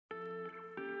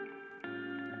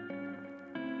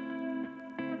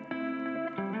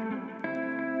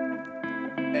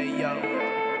Hey yo.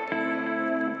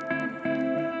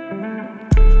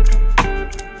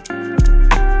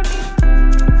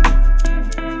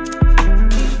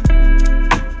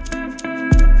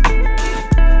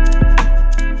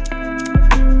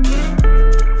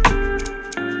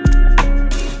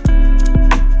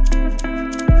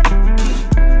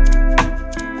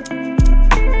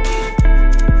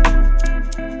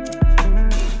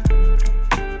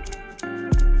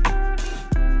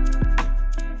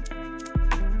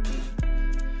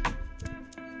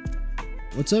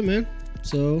 What's up, man?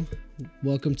 So,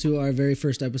 welcome to our very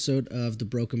first episode of the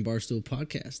Broken Barstool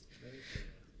podcast.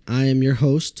 I am your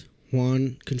host,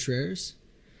 Juan Contreras.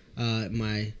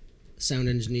 My sound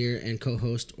engineer and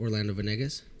co-host, Orlando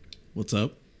Venegas. What's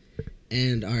up?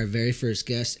 And our very first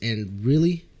guest and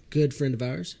really good friend of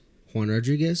ours, Juan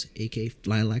Rodriguez, a.k.a.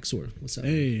 Fly Like Sword. What's up?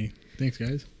 Hey, thanks,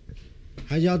 guys.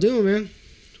 How y'all doing, man?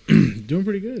 Doing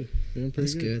pretty good.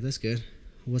 That's good. That's good.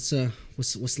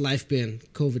 What's life been?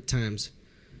 COVID times.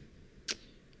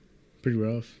 Pretty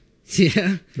rough.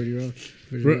 Yeah. Pretty rough.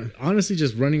 Pretty rough. Honestly,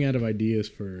 just running out of ideas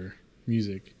for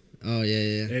music. Oh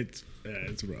yeah.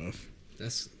 It's rough.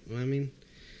 I mean,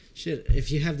 shit.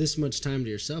 If you have this much time to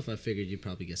yourself, I figured you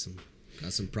probably got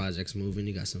some projects moving.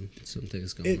 You got some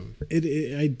things going on.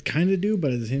 I kind of do,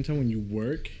 but at the same time, when you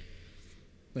work,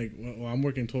 like, well, I'm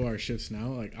working 12-hour shifts now.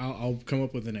 Like, I'll come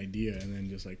up with an idea and then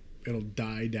just like it'll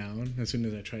die down as soon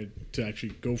as I try to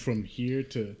actually go from here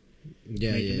to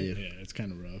Yeah. It's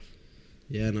kind of rough.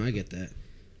 Yeah, no, I get that.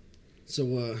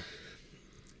 So,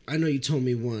 I know you told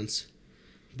me once,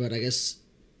 but it's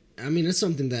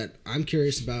something that I'm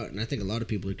curious about, and I think a lot of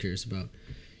people are curious about.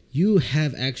 You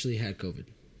have actually had COVID.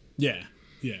 Yeah.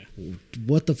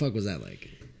 What the fuck was that like?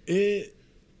 It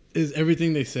is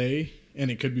everything they say,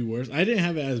 and it could be worse. I didn't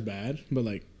have it as bad, but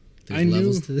like There's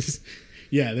levels to this.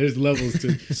 Yeah, there's levels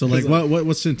to. So like,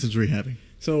 what symptoms were you having?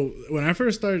 So when I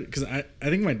first started, because I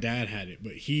think my dad had it,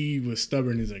 but he was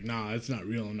stubborn. He's like, nah, it's not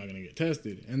real. I'm not gonna get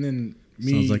tested. And then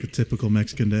Sounds like a typical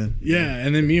Mexican dad. Yeah,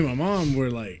 and then me and my mom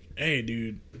were like, hey,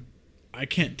 dude, I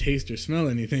can't taste or smell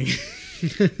anything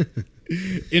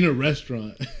in a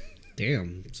restaurant.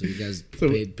 Damn. So you guys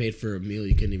paid for a meal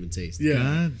you couldn't even taste. Yeah.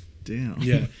 God damn.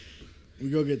 Yeah.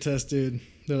 We go get tested.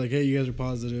 They're like, hey, you guys are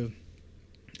positive.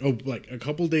 Oh, like a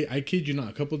couple days, I kid you not,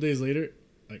 a couple days later,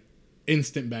 like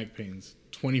instant back pains,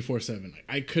 24/7. Like,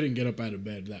 I couldn't get up out of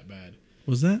bed that bad.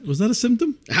 Was that a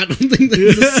symptom? I don't think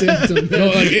that's a symptom. No,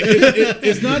 like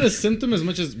it's not a symptom as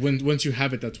much as once you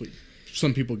have it, that's what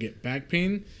some people get. Back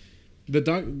pain. My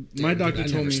doctor told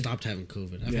me. I never stopped having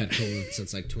COVID. I've had COVID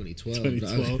since like 2012.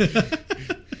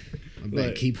 2012. My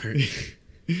back keep hurting.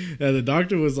 Yeah, the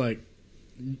doctor was like,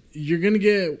 you're gonna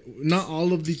get not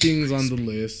all of the things on the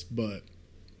list, but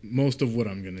most of what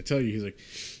I'm gonna tell you. He's like,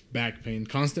 back pain,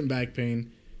 constant migraine.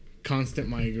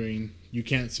 You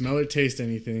can't smell or taste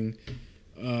anything.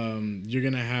 You're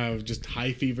gonna have just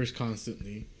high fevers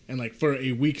constantly, and like for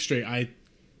a week straight, I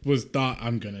thought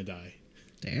I'm gonna die.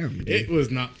 Damn, dude. It was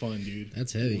not fun, dude.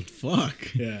 That's heavy.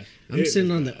 Fuck. Yeah, I'm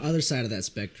sitting on the other side of that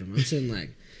spectrum. I'm sitting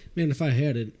like, man, if I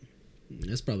had it,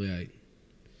 that's probably right.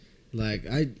 Like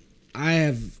I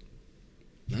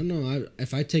don't know.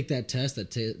 If I take that test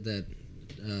that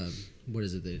what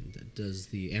is it that does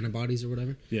the antibodies or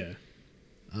whatever? Yeah.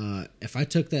 If I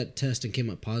took that test and came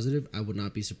up positive, I would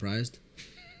not be surprised.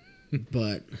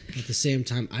 But at the same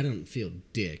time, I don't feel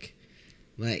dick.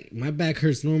 Like, my back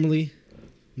hurts normally.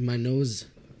 My nose,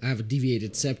 I have a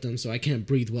deviated septum, so I can't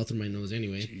breathe well through my nose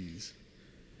anyway. Jeez.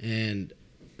 And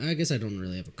I guess I don't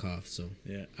really have a cough, so.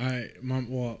 Yeah. I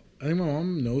think my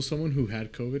mom knows someone who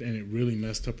had COVID, and it really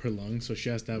messed up her lungs, so she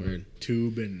has to have a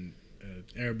tube and an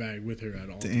airbag with her at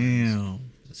all times.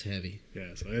 Damn. That's heavy.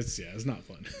 Yeah, so it's not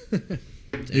fun.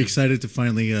 Are you excited to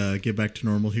finally get back to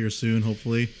normal here soon,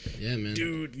 hopefully? Yeah, man.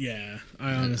 Dude, yeah.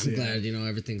 I'm glad,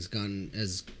 everything's gone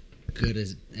as good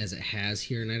as it has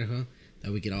here in Idaho,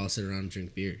 that we could all sit around and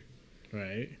drink beer.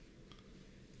 Right.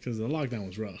 Because the lockdown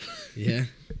was rough. Yeah.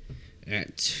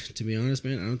 To be honest,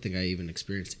 man, I don't think I even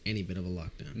experienced any bit of a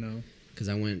lockdown. No. Because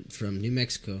I went from New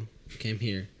Mexico, came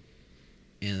here,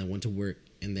 and I went to work,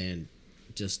 and then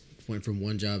just went from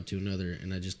one job to another,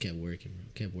 and I just kept working.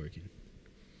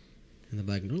 And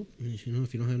they're like, nope, if you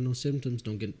don't have no symptoms,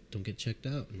 don't get checked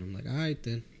out. And I'm like, all right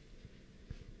then.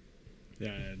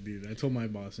 Yeah, dude. I told my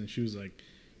boss, and she was like,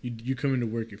 "You come into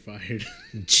work, you're fired."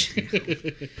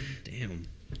 Damn.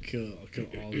 Kill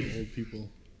all the old people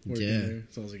working there.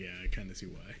 So I was like, yeah, I kind of see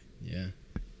why. Yeah.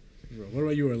 Bro, what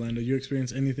about you, Orlando? You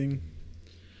experience anything?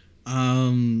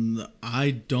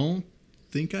 I don't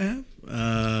think I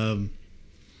have.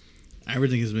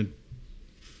 Everything has been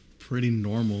pretty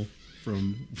normal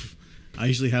from I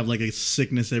usually have like a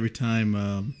sickness every time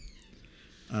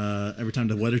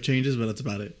the weather changes, but that's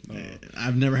about it.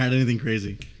 I've never had anything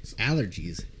crazy.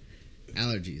 Allergies.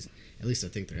 At least I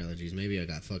think they're allergies. Maybe I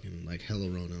got fucking like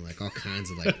Hello-Rona, like all kinds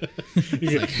of like.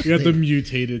 You got the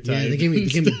mutated type. Yeah, they gave me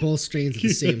both strains at the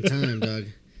same time, dog.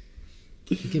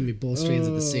 They gave me both strains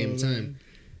at the same time.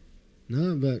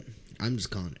 No, but I'm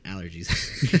just calling it allergies.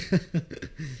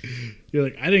 You're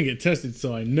like, I didn't get tested,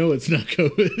 so I know it's not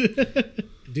COVID.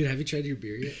 Dude, have you tried your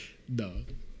beer yet? No.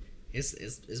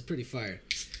 It's pretty fire.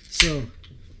 So,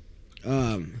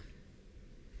 I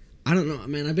don't know,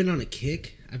 man. I've been on a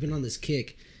kick. I've been on this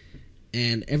kick,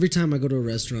 and every time I go to a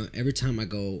restaurant, every time I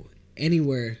go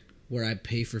anywhere where I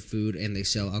pay for food and they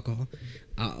sell alcohol,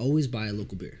 I always buy a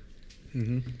local beer.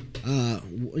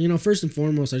 Mm-hmm. First and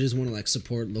foremost, I just want to like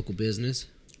support local business.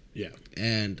 Yeah.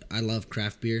 And I love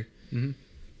craft beer. Mm-hmm.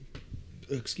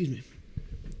 Excuse me.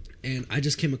 And I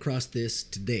just came across this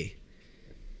today.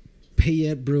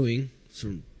 Payette Brewing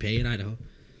from Payette, Idaho.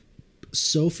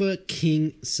 Sofa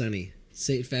King Sunny.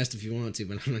 Say it fast if you want to,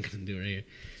 but I'm not going to do it right here.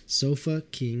 Sofa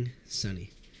King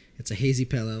Sunny. It's a hazy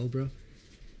pale ale, bro.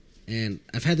 And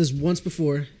I've had this once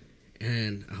before,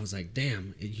 and I was like,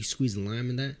 damn, you squeeze the lime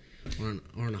in that on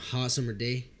a hot summer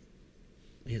day,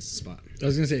 it's the spot. I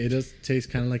was going to say, it does taste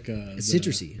kind of like it's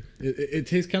citrusy. It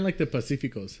tastes kind of like the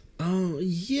Pacificos. Oh,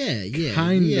 yeah.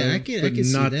 Kind of, I can but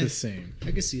see not that. the same.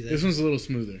 I can see that. This one's a little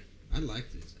smoother. I like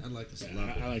this a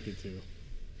lot. I like it too.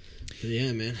 But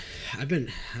yeah, man. I've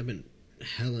been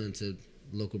hella into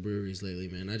local breweries lately,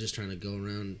 man. I just trying to go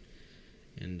around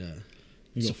and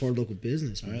support local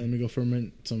business, man. All right, let me go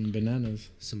ferment some bananas.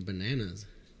 Some bananas.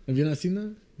 Have you not seen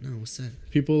that? No, what's that?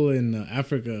 People in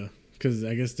Africa, because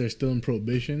I guess they're still in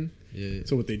prohibition. Yeah.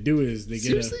 So what they do is they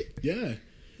Seriously? Yeah.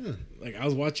 Huh. Like I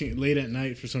was watching it late at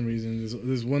night for some reason.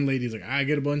 This one lady's like, I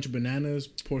get a bunch of bananas,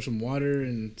 pour some water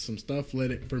and some stuff, let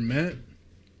it ferment.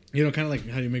 Kind of like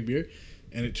how you make beer.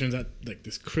 And it turns out like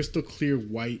this crystal clear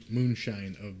white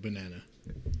moonshine of banana.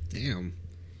 Damn.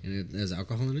 And it has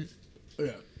alcohol in it?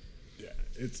 Yeah.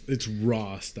 It's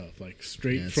raw stuff, like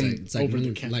straight it's from like over the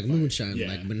like campfire. moonshine, Yeah.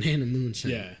 like banana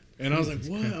moonshine. Yeah. And I was like,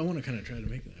 what? I want to kind of try to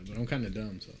make that, but I'm kind of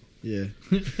dumb, so. Yeah.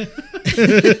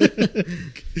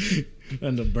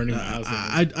 End up burning my house.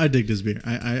 I dig this beer.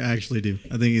 I actually do.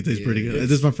 I think it tastes pretty good.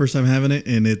 This is my first time having it,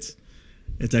 and it's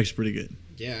actually pretty good.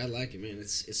 Yeah, I like it, man.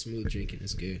 It's smooth drinking.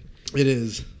 It's good. It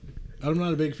is. I'm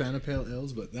not a big fan of pale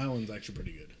ales, but that one's actually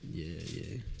pretty good.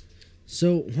 Yeah.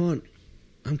 So Juan,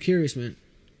 I'm curious, man.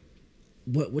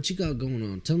 What you got going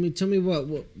on? Tell me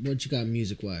what you got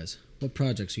music wise. What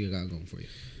projects you got going for you?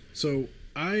 So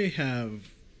I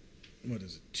have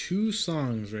 2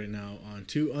 songs right now on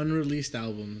 2 unreleased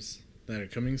albums that are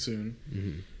coming soon.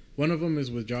 Mm-hmm. One of them is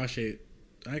with Josh 8.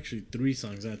 Actually, 3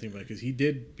 songs. I think about it, because he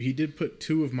did put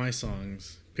 2 of my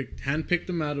songs, handpicked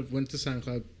them went to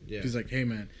SoundCloud. Yeah. He's like, hey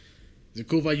man, is it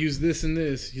cool if I use this and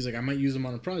this? He's like, I might use them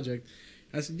on a project.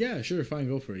 I said, yeah, sure, fine,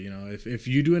 go for it. If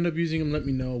you do end up using them, let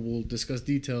me know. We'll discuss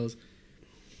details.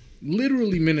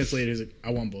 Literally minutes later, he's like,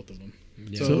 I want both of them.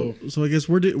 Yeah. So I guess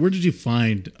where did you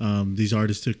find these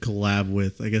artists to collab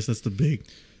with? I guess that's the big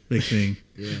thing.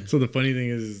 Yeah. So the funny thing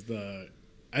is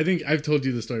I think I've told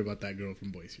you the story about that girl from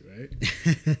Boise,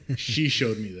 right? She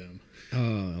showed me them.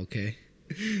 Oh, okay.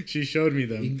 She showed me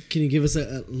them. Can you give us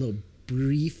a little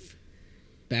brief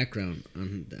background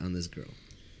on this girl?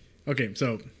 Okay,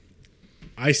 so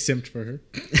I simped for her.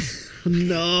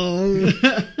 No.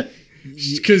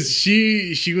 Because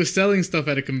she was selling stuff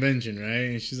at a convention, right?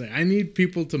 And she's like, I need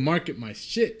people to market my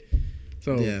shit.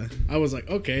 So yeah. I was like,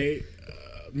 okay.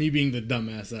 Me being the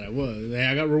dumbass that I was,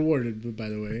 I got rewarded, by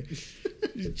the way.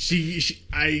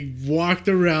 I walked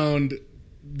around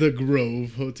the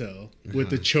Grove Hotel with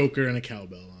the choker and a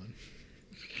cowbell on.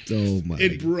 Oh my!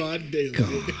 In broad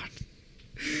daylight. God.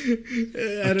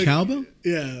 A cowbell?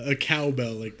 Yeah, a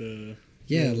cowbell, like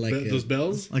those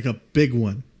bells, like a big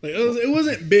one. Like it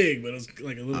wasn't big, but it was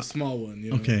like a little small one.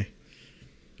 Okay.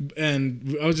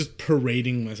 And I was just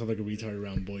parading myself like a retard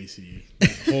around Boise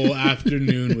that whole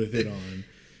afternoon with it on.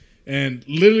 And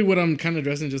literally what I'm kind of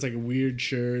dressing, just like a weird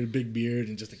shirt, a big beard,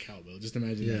 and just a cowbell. Just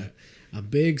imagine that. A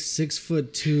big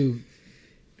 6'2"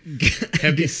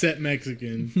 heavy set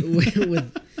Mexican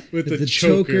with the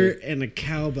choker and a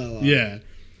cowbell on. Yeah.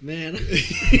 Man.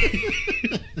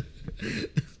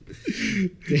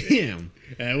 Damn.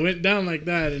 And I went down like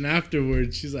that, and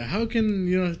afterwards she's like, how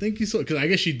can, thank you so, because I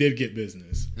guess she did get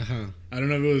business. Uh-huh. I don't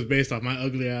know if it was based off my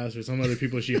ugly ass or some other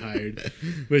people she hired,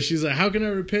 but she's like, how can I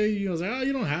repay you? I was like, oh,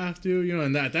 you don't have to,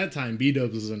 and at that time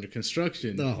B-Dubs was under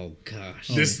construction. Oh gosh.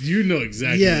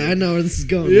 Exactly. Yeah, I know where this is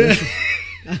going. Yeah.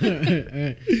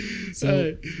 Alright.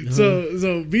 So,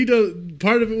 So Vita,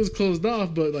 part of it was closed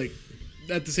off, but like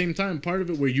at the same time, part of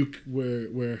it where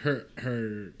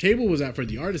her table was at for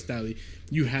the artist alley,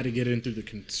 you had to get in through the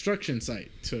construction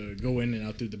site to go in and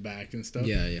out through the back and stuff.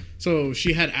 yeah. So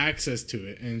she had access to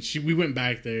it, and we went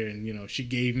back there, and she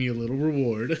gave me a little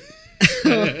reward.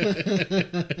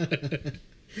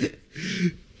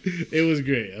 It was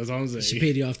great. That's all I'm saying. She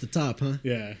paid you off the top, huh?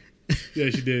 Yeah,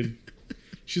 she did.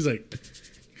 She's like,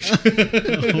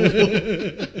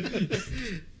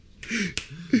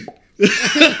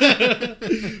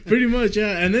 pretty much,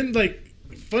 yeah. And then, like,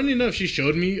 funny enough, she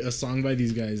showed me a song by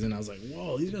these guys, and I was like,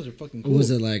 whoa, these guys are fucking cool. Was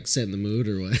it like setting the mood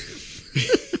or what?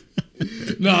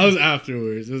 No, it was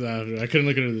afterwards. I couldn't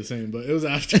look at her the same, but it was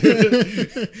after.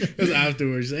 It was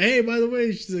afterwards. She's like, hey, by the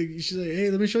way, she's like, hey,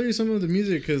 let me show you some of the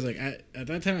music, because like at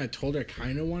that time I told her I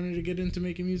kind of wanted to get into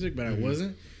making music, but I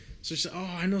wasn't. So she said,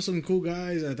 oh, I know some cool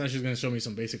guys. And I thought she was gonna show me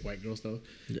some basic white girl stuff.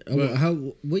 But,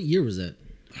 what year was that?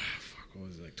 What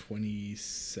was it, like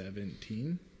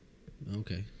 2017?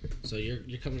 Okay, so you're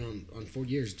coming on 4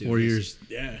 years, dude. 4 years.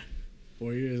 Yeah,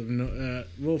 4 years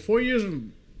of 4 years of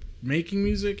making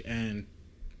music and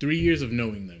 3 years of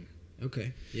knowing them.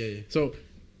 Okay, yeah. So,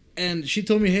 and she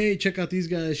told me, hey, check out these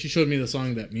guys. She showed me the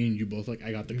song that me and you both like.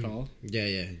 I Got the Call.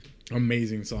 Yeah.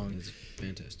 Amazing song. It's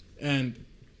fantastic. And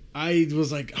I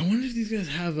was like, I wonder if these guys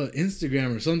have an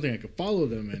Instagram or something I could follow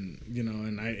them,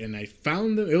 and I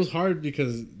found them. It was hard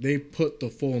because they put the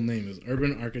full name as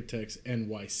Urban Architects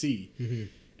NYC,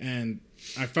 and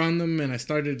I found them and I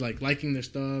started like liking their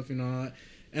stuff, And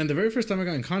the very first time I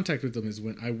got in contact with them is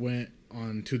when I went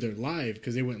on to their live,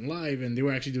 because they went live and they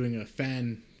were actually doing a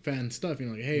fan stuff.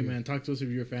 Like, hey man, talk to us if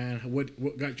you're a fan.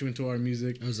 What got you into our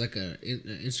music? It was like a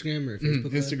Instagram or Facebook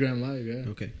live? Instagram live,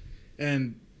 yeah. Okay.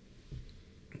 And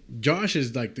Josh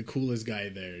is like the coolest guy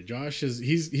there. Josh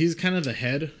he's kind of the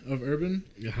head of Urban,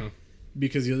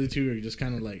 because the other two are just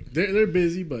kind of like they're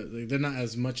busy, but like, they're not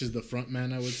as much as the front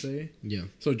man, I would say. Yeah.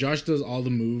 So Josh does all the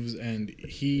moves, and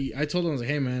I told him, I was like,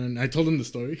 hey man, and I told him the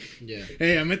story. Yeah.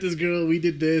 Hey, I met this girl, we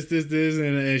did this,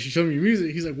 and she showed me your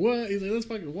music. He's like, what? He's like, that's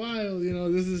fucking wild,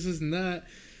 this and that.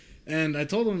 And I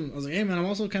told him, I was like, hey man, I'm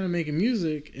also kind of making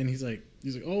music, and he's like,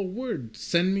 oh word,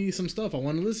 send me some stuff, I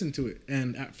want to listen to it.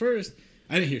 And at first,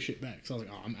 I didn't hear shit back, so I was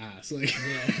like, oh, I'm ass, like,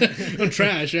 I'm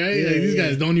trash, right? Yeah, these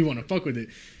guys don't even want to fuck with it.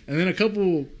 And then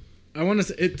I want to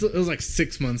say it was like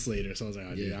 6 months later, so I was like,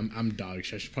 oh, dude, I'm dog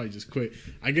shit. I should probably just quit.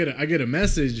 I get a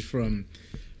message from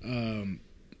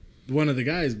one of the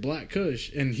guys, Black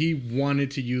Kush, and he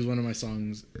wanted to use one of my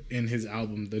songs in his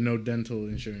album, the No Dental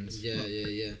Insurance.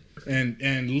 Yeah.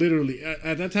 And literally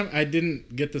at that time, I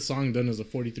didn't get the song done as a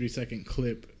 43-second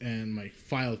clip, and my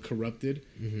file corrupted,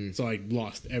 so I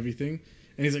lost everything.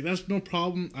 And he's like, that's no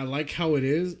problem. I like how it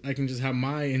is. I can just have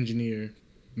my engineer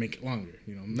make it longer,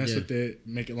 mess with it,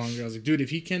 make it longer. I was like, dude, if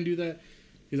he can do that,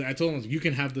 he's like, I told him, I was like, you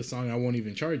can have the song, I won't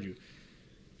even charge you.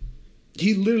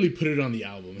 He literally put it on the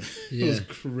album. It was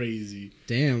crazy.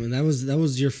 Damn, and that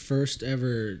was your first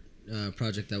ever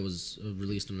project that was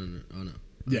released on an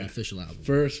official album.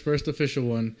 First official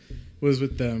one was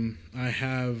with them. I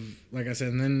have, like I said,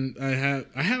 and then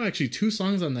I have actually 2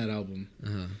 songs on that album.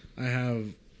 I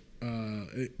have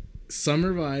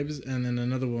Summer Vibes, and then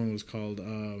another one was called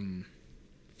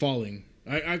Falling.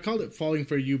 I called it Falling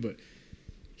for You, but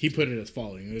he put it as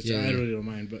Falling, which I really don't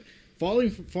mind. But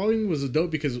Falling was a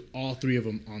dope because all 3 of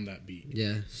them on that beat.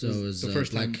 Yeah, so it was the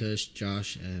first Black Kush,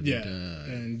 Josh, and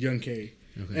and Young K.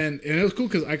 Okay. And it was cool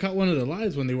because I caught one of the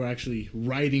lives when they were actually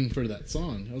writing for that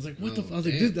song. I was like, what the fuck? I was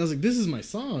like, this is my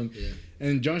song. Yeah.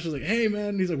 And Josh was like, hey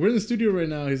man, he's like, we're in the studio right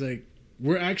now. He's like,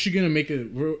 we're actually gonna make it.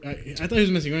 I thought he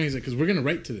was messing around. He's like, because we're gonna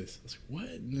write to this. I was like,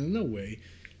 what? No way.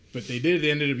 But they did.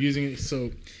 They ended up using it.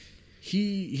 So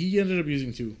he ended up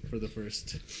using 2 for the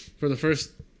first.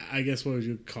 I guess what would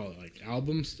you call it, like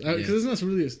albums? Because it's not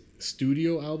really a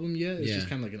studio album yet. It's just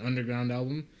kind of like an underground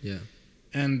album. Yeah.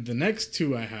 And the next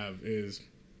 2 I have is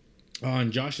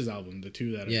on Josh's album, the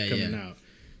 2 that are coming out,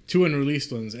 2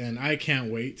 unreleased ones, and I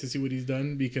can't wait to see what he's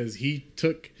done because he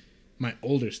took my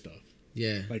older stuff.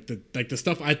 Yeah. Like the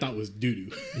stuff I thought was doo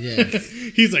doo. Yeah.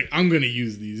 He's like, I'm gonna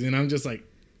use these, and I'm just like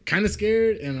kind of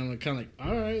scared, and I'm kind of like,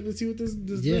 all right, let's see what this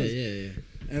does. Yeah.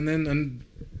 And then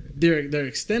their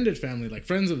extended family, like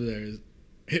friends of theirs,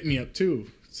 hit me up too.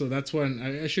 So that's when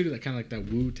I shoot it kind of like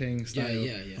that Wu-Tang style.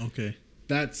 Yeah. Okay.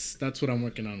 That's what I'm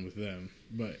working on with them,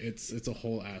 but it's a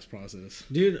whole ass process,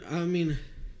 dude. I mean,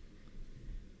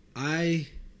 I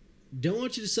don't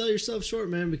want you to sell yourself short,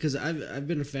 man, because I've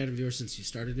been a fan of yours since you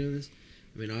started doing this.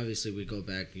 I mean, obviously we go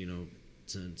back,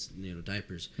 since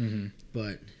diapers,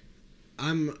 but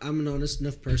I'm an honest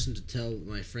enough person to tell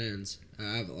my friends.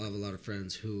 I have a lot of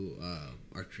friends who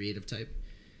are creative type,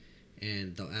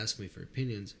 and they'll ask me for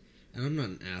opinions. And I'm not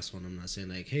an asshole. I'm not saying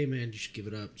like, "Hey man, you should give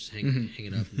it up. Just hang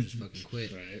it up and just fucking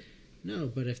quit." Right. No,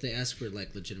 but if they ask for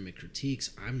like legitimate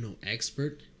critiques, I'm no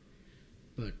expert,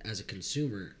 but as a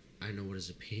consumer, I know what is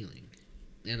appealing,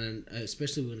 and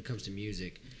especially when it comes to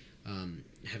music,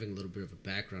 having a little bit of a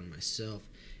background myself,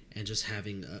 and just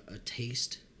having a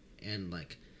taste and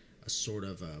like a sort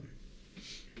of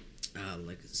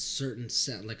like a certain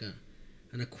sound, like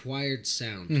an acquired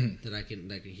sound that I can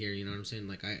hear. You know what I'm saying?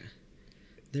 Like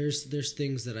there's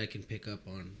things that I can pick up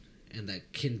on and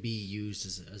that can be used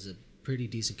as a pretty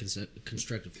decent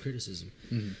constructive criticism.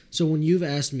 So when you've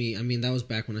asked me, I mean, that was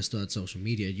back when I still had social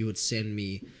media. You would send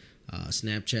me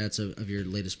Snapchats of your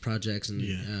latest projects, and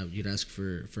you'd ask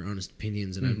for honest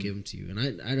opinions, and I'd give them to you.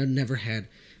 And I never had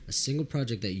a single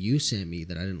project that you sent me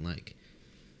that I didn't like.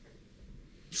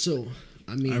 So,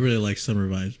 I mean, I really like Summer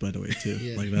Vibes, by the way, too.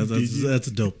 Yeah. Like that's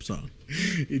a dope song.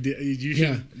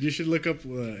 You should look up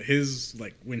his,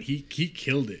 like, when he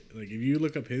killed it. Like, if you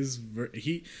look up his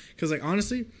because like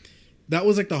honestly, that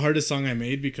was like the hardest song I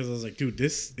made, because I was like, dude,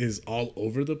 this is all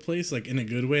over the place, like in a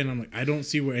good way, and I'm like, I don't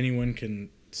see where anyone can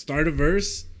start a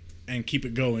verse and keep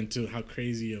it going to how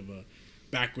crazy of a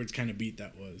backwards kind of beat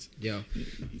that was. Yeah.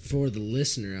 For the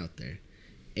listener out there,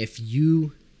 if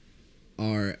you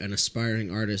are an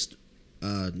aspiring artist,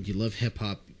 you love hip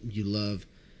hop, you love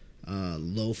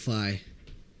lo-fi,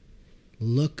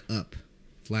 look up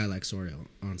Fly Like Sorrel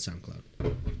on SoundCloud.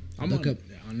 I'm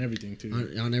on everything too.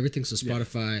 On everything, so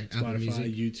Spotify, Apple Music,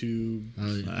 YouTube,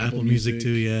 Apple Music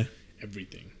too, yeah.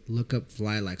 Everything. Look up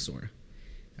Fly Like Sorrel.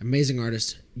 Amazing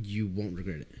artist, you won't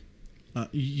regret it.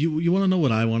 You want to know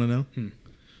what I want to know?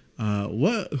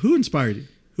 Who inspired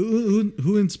you?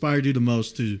 Who inspired you the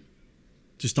most to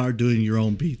start doing your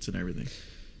own beats and everything?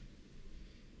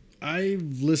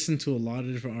 I've listened to a lot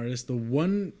of different artists. The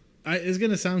one, it's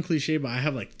gonna sound cliche, but I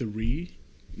have like 3.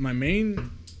 My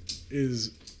main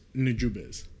is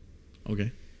Najubis.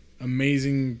 Okay.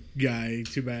 Amazing guy.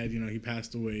 Too bad, he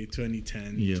passed away.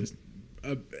 2010. Yeah. Just,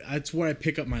 that's where I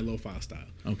pick up my lo-fi style.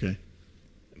 Okay.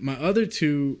 My other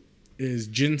 2 is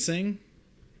Ginseng.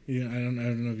 I don't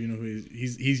know if you know who he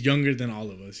is. He's younger than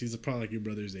all of us. He's probably like your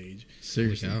brother's age.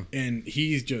 Seriously. And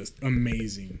he's just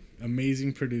amazing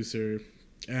producer.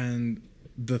 And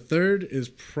the third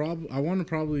is I want to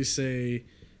probably say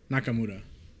Nakamura.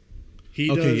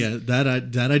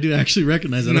 That I do actually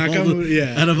recognize.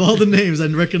 Nakamura, Out of all the names, I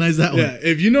recognize that one. Yeah,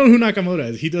 if you know who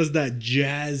Nakamura is, he does that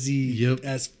jazzy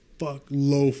as fuck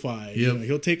lo-fi. Yep.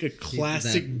 He'll take a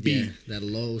classic beat. Yeah, that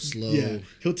low, slow. Yeah,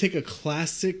 he'll take a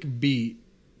classic beat,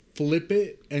 flip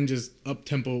it, and just up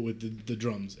tempo with the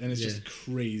drums, and it's just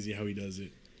crazy how he does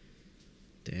it.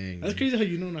 Dang. That's crazy how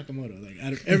you know Nakamura, like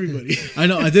out of everybody. I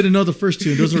know. I didn't know the first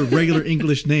 2. Those are regular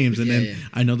English names, and then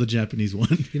I know the Japanese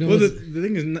one. You know, well, the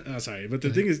thing is, the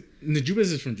thing is,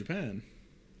 Najubis is from Japan.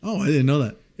 Oh, I didn't know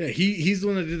that. Yeah, he's the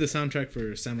one that did the soundtrack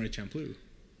for Samurai Champloo.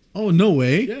 Oh, no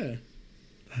way. Yeah,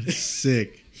 that is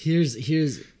sick. Here's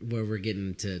where we're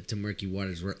getting to murky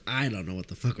waters where I don't know what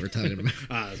the fuck we're talking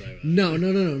about. Sorry.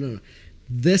 No.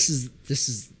 This is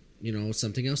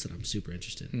something else that I'm super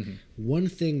interested in. One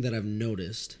thing that I've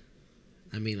noticed,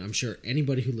 I mean, I'm sure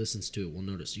anybody who listens to it will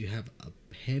notice, you have a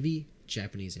heavy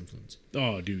Japanese influence.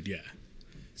 Oh, dude, yeah.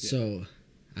 So,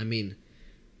 I mean,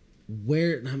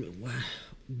 what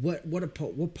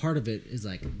part of it is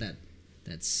like that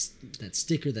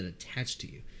sticker that attached to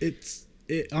you?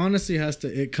 It honestly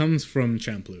it comes from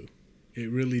Champloo. It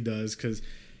really does, because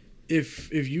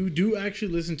if you do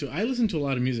actually I listen to a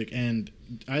lot of music, and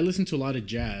I listen to a lot of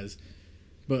jazz,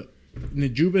 but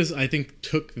Najubis, I think,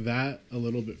 took that a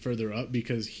little bit further up,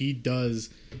 because he does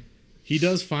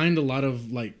find a lot of,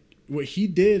 like, what he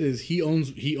did is he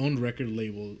owned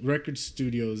record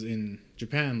studios in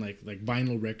Japan, like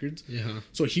vinyl records. Yeah.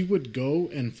 So he would go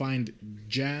and find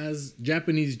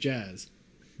Japanese jazz,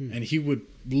 and he would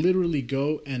literally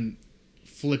go and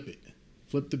flip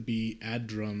the beat, add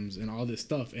drums, and all this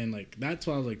stuff. And like that's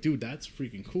why I was like, dude, that's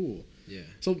freaking cool. Yeah.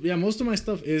 So yeah, most of my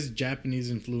stuff is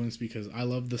Japanese influence, because I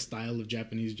love the style of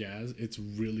Japanese jazz. It's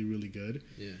really, really good.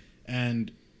 Yeah.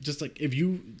 And just like if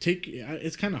you take,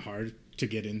 it's kind of hard to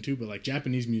get into, but like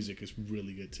Japanese music is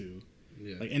really good too.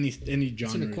 Yeah. Like any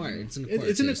genre.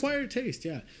 It's an acquired taste.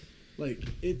 Yeah. Like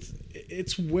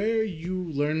it's where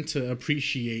you learn to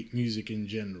appreciate music in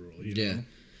general. You know?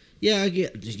 Yeah. I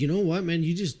get. You know what, man?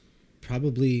 You just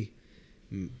probably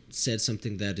said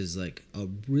something that is like a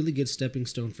really good stepping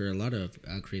stone for a lot of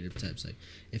creative types. Like,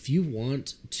 if you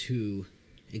want to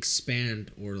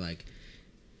expand or like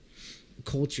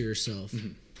culture yourself,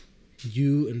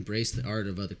 you embrace the art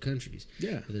of other countries.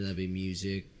 Yeah. Whether that be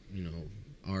music,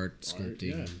 art,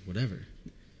 sculpting, yeah. whatever.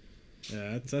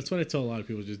 Yeah, that's what I tell a lot of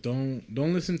people. Just don't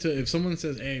listen to, if someone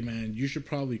says, "Hey, man, you should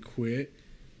probably quit."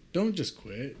 Don't just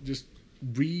quit. Just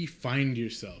refine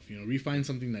yourself. Refine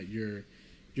something that you're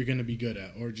gonna be good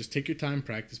at, or just take your time,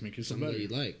 practice, make yourself Something better.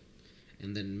 that you like,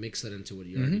 and then mix that into what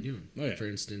you're already doing. Oh, yeah. For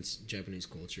instance, Japanese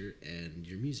culture and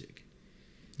your music.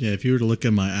 Yeah, if you were to look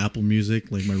at my Apple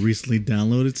Music, like my recently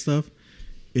downloaded stuff,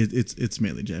 it's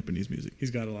mainly Japanese music. He's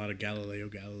got a lot of Galileo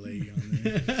on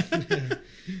there.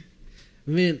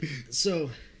 Man,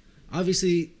 so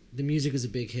obviously the music was a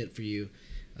big hit for you,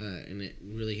 and it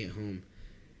really hit home.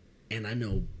 And I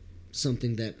know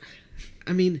something that,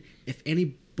 I mean, if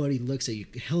anybody looks at you,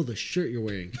 hell, the shirt you're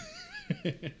wearing,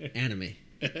 anime.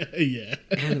 Yeah.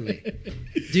 Anime.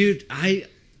 Dude,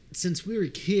 since we were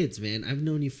kids, man, I've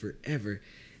known you forever,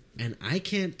 and I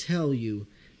can't tell you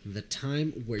the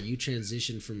time where you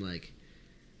transitioned from like,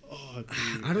 Oh,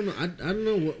 I don't know. I don't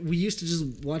know. What, we used to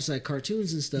just watch like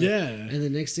cartoons and stuff. Yeah. And the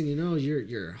next thing you know,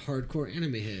 you're a hardcore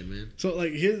anime head, man. So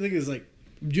like, here's the thing: is like,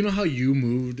 you know how you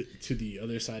moved to the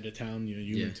other side of town?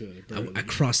 You went to Berlin. I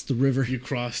crossed the river. You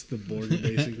crossed the border,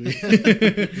 basically.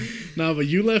 No, but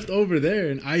you left over there,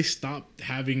 and I stopped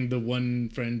having the one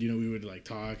friend, we would like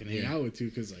talk and hang out with too,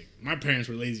 because like my parents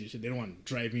were lazy as shit. They don't want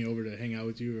to drive me over to hang out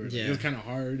with you, or like, it was kind of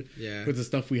hard with the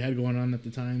stuff we had going on at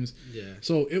the times. Yeah.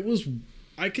 So it was.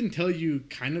 I can tell you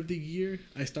kind of the year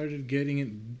I started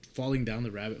falling down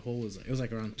the rabbit hole was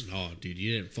like around. Oh, dude,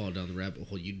 you didn't fall down the rabbit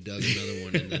hole. You dug another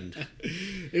one, and then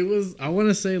It was, I want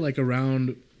to say, like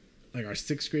around like our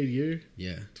 6th grade year.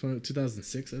 Yeah.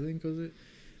 2006, I think, was it?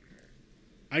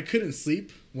 I couldn't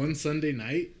sleep one Sunday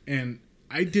night, and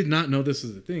I did not know this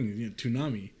was a thing.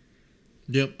 Toonami.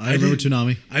 Yep, I remember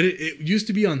Toonami. It used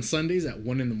to be on Sundays at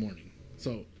 1 a.m.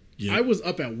 So Yep. I was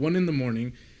up at 1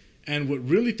 a.m. And what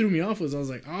really threw me off was I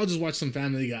was like, I'll just watch some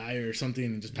Family Guy or something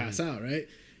and just pass out, right?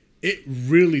 It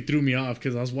really threw me off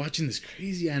because I was watching this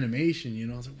crazy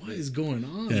animation, I was like, what is going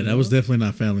on? Yeah, that was definitely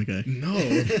not Family Guy. No.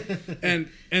 and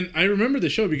I remember the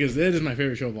show because that is my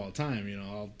favorite show of all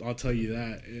time, I'll tell you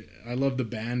that. I love the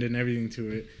band and everything to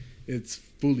it. It's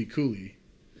Fooly Cooly.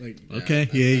 Like, Okay,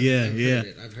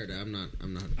 I've heard it. I'm not.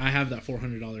 I have that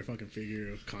 $400 fucking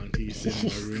figure of Conti sitting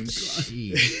in my room.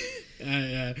 Jeez.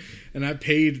 And I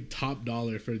paid top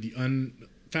dollar for the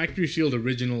Factory Shield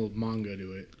original manga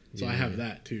to it. So I have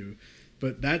that too.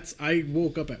 But I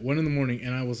woke up at 1 a.m.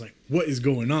 and I was like, what is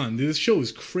going on? This show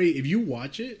is crazy. If you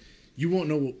watch it, you won't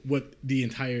know what the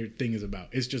entire thing is about.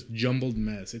 It's just jumbled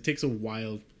mess. It takes a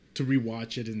while to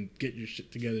rewatch it and get your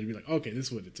shit together to be like, okay, this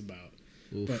is what it's about.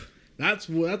 Oof. But that's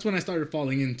when I started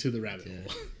falling into the rabbit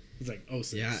hole. It's like, oh,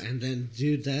 yeah, and then,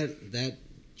 dude, that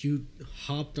you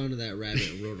hopped onto that rabbit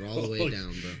and rode it all the way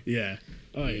down, bro. Yeah.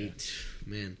 Oh, yeah.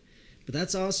 Man. But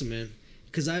that's awesome, man.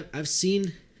 Because I've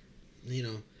seen,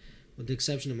 with the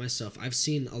exception of myself, I've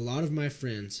seen a lot of my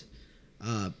friends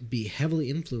be heavily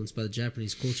influenced by the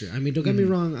Japanese culture. I mean, don't get me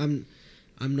wrong,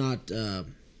 I'm not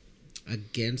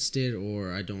against it,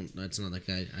 or I don't. It's not like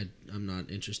I'm not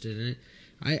interested in it.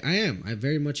 I am. I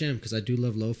very much am, because I do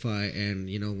love lo-fi, and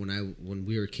when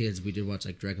we were kids, we did watch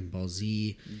like Dragon Ball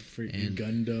Z and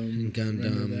Gundam,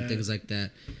 and things like that.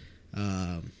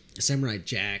 Samurai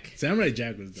Jack. Samurai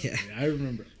Jack was dope. Yeah. I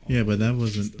remember. Yeah, but that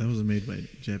wasn't made by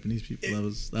Japanese people. That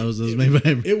was made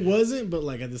by. It wasn't, but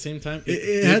like at the same time,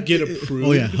 it had get approved.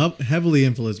 Oh yeah, heavily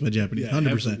influenced by Japanese,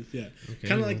 100%. Yeah, Okay,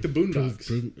 kind of like the Boondocks.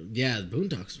 Yeah, the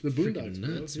Boondocks. The Boondocks,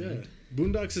 nuts, bro. Yeah, man.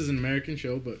 Boondocks is an American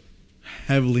show, but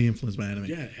Heavily influenced by anime.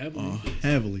 yeah, heavily. Oh,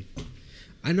 heavily.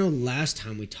 I know last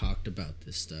time we talked about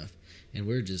this stuff, and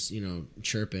we're just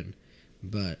chirping,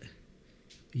 but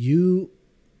you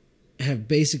have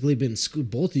basically been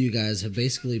both of you guys have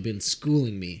basically been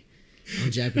schooling me on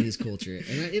Japanese culture,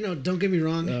 and don't get me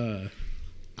wrong,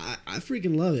 I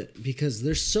freaking love it because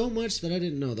there's so much that I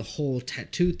didn't know. The whole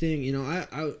tattoo thing,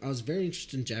 I was very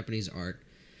interested in Japanese art,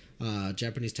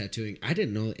 Japanese tattooing. I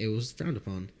didn't know it was frowned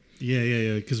upon.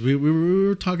 Yeah. Because we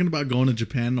were talking about going to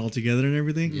Japan all together and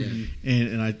everything. Yeah.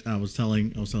 And I was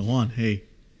telling Juan, hey,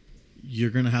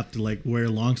 you're gonna have to like wear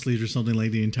long sleeves or something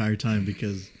like the entire time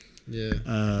because Yeah.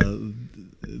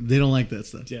 They don't like that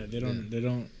stuff. Yeah, they don't. They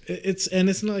don't.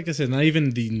 It's not like I said. Not even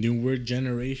the newer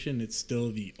generation. It's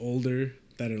still the older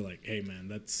that are like, hey man,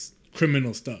 that's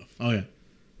criminal stuff. Oh yeah.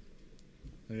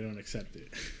 They don't accept it.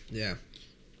 Yeah.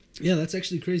 Yeah, that's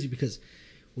actually crazy because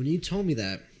when you told me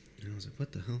that, I was like,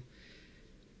 what the hell?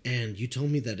 And you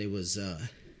told me that it was,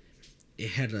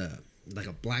 it had a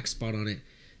black spot on it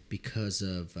because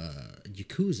of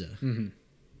Yakuza. Mm-hmm.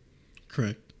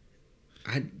 Correct.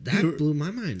 That blew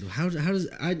my mind. How does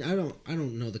I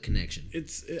don't know the connection.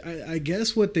 It's I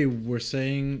guess what they were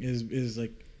saying is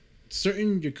like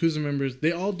certain Yakuza members,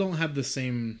 they all don't have the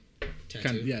same Tattoo?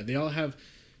 kind of, yeah, they all have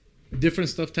different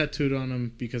stuff tattooed on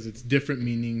them because it's different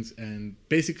meanings and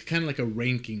basically kind of like a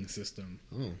ranking system.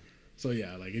 Oh, So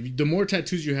yeah, like the more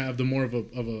tattoos you have, the more of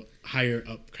a higher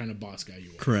up kind of boss guy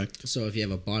you are. Correct. so if you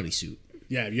have a bodysuit,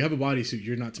 Yeah, if you have a bodysuit,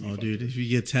 you're not to be. Oh, fucked dude, with. if you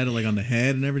get tatted like on the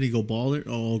head and everything, go bald,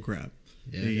 oh crap.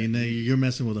 Yeah. You know, you're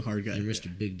messing with a hard guy. you're Mr.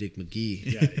 Big Dick McGee.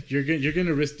 Yeah, you're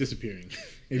gonna risk disappearing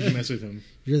if you mess with him.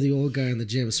 You're the old guy in the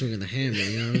gym swinging the hammer.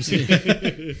 You know what I'm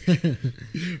saying?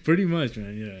 Pretty much,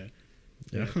 man.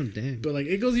 Yeah. Oh damn. But like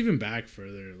it goes even back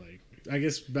further. Like I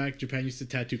guess back Japan used to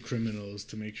tattoo criminals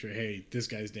to make sure, hey, this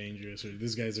guy's dangerous or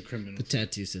this guy's a criminal. The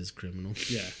tattoo says criminal.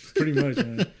 Yeah, pretty much,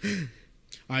 man.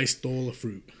 I stole a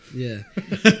fruit. Yeah.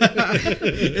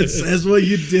 It says what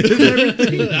you did and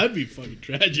everything. That'd be fucking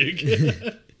tragic.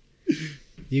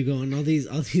 You go and all these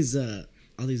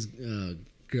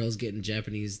girls getting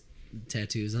Japanese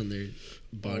tattoos on their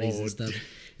bodies Oh, and stuff,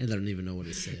 and they don't even know what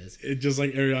it says. It just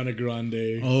like Ariana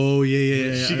Grande. Oh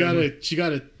yeah. She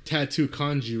got a tattoo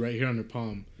kanji right here on her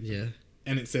palm, Yeah.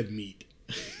 and it said meat.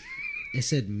 It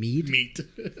said meat. Meat.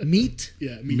 Meat.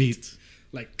 Yeah, meat. Meat.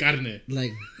 Like carne.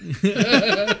 Like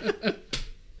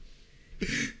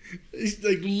It's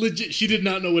like legit. She did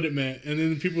not know what it meant, and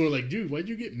then people were like, "Dude, why'd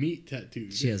you get meat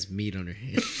tattooed?" she has meat on her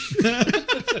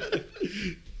hand.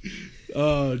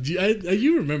 Oh,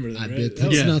 you remember that? I right? bet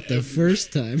that's Yeah. not the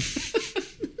first time.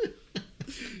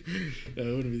 Yeah,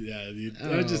 dude.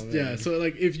 Oh, Yeah. man. So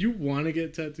like, if you want to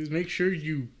get tattoos, make sure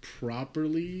you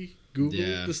properly Google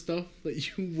Yeah. the stuff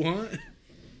that you want.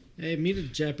 Hey, meet a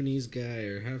Japanese guy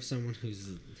or have someone who's.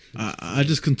 I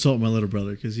just consult my little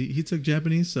brother because he took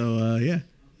Japanese, so yeah,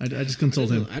 I just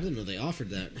consult him. I didn't know they offered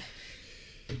that.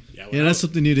 Yeah, that's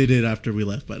something new they did after we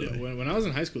left, by the way. When I was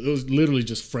in high school, it was literally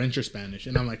just French or Spanish,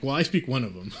 and I'm like, well, I speak one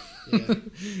of them, Yeah.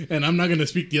 and I'm not gonna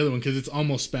speak the other one because it's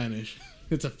almost Spanish.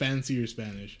 It's a fancier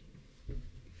Spanish.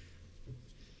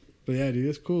 But yeah, dude,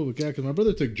 it's cool. Yeah, because my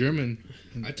brother took German.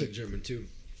 I took German too.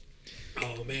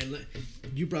 Oh man,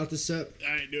 you brought this up.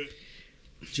 I ain't do it.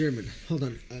 German. Hold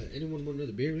on. Anyone want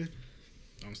another beer, man?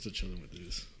 I'm still chilling with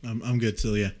this. I'm good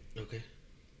still, yeah. Okay.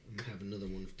 I'm gonna have another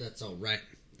one if that's all right.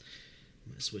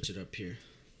 I'm gonna switch it up here.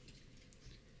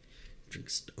 Drink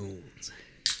stones.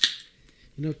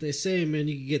 You know what they say, man?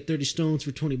 You can get 30 stones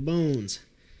for 20 bones.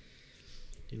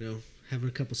 You know, having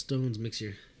a couple stones makes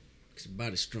your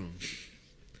body strong.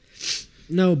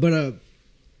 No, but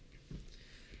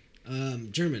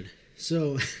German.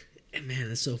 So, man,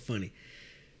 that's so funny.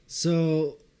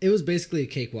 So it was basically a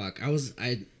cakewalk.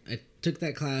 I took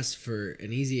that class for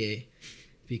an easy A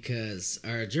because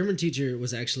our German teacher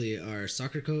was actually our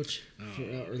soccer coach for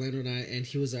Orlando and I, and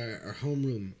he was our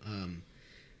homeroom. And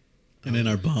then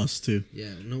our boss too.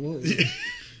 Yeah, no, what was it?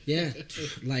 Yeah,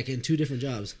 like in 2 different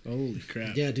jobs. Holy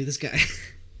crap! Yeah, dude, this guy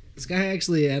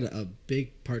actually had a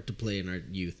big part to play in our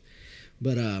youth.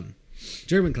 But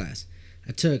German class,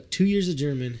 I took 2 years of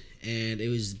German, and it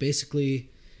was basically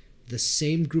the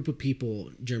same group of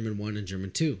people, German 1 and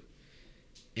German 2.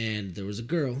 And there was a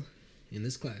girl in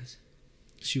this class.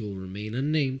 She will remain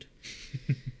unnamed.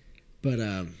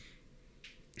 But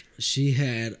she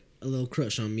had a little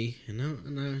crush on me, and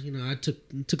I took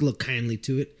a little kindly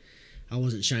to it. I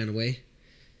wasn't shying away.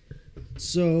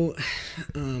 So,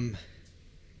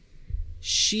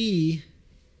 she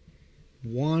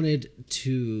wanted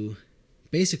to,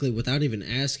 basically, without even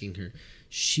asking her,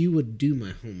 she would do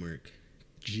my homework.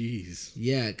 Jeez.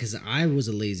 Yeah, because I was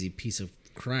a lazy piece of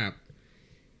crap,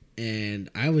 and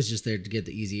I was just there to get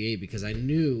the easy A because I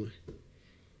knew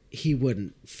he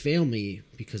wouldn't fail me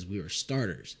because we were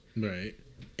starters. Right.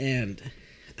 And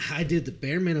I did the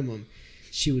bare minimum.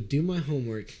 She would do my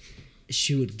homework.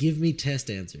 She would give me test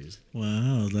answers.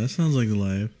 Wow, that sounds like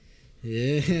life.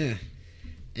 Yeah.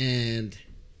 And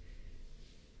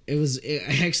it was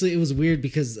weird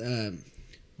because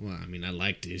well, I mean, I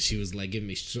liked it. She was like giving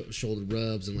me shoulder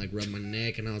rubs and like rub my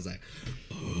neck, and I was like,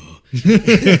 oh.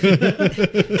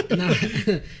 and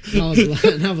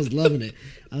I was loving it.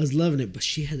 I was loving it, but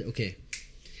she had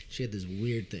this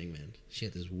weird thing, man. She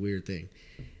had this weird thing,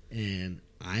 and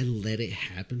I let it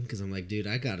happen because I'm like, dude,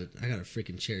 I got a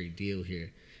freaking cherry deal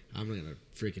here. I'm not gonna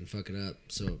freaking fuck it up.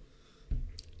 So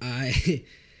I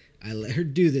let her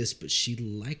do this, but she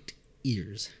liked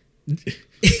ears.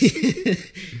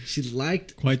 She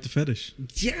liked, Quite the fetish.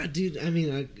 yeah, dude. I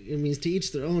mean, it's to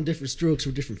each their own. Different strokes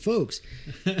for different folks.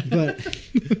 But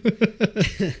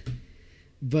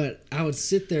but I would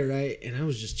sit there, right, and I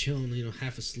was just chilling,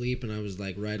 half asleep, and I was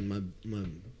like writing my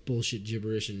bullshit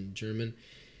gibberish in German.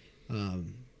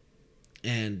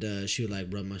 And she would like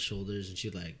rub my shoulders and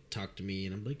she'd like talk to me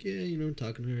and I'm like, yeah, you know,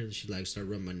 talking to her, and she'd like start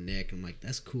rubbing my neck and I'm like,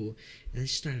 that's cool. And then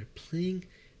she started playing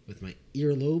with my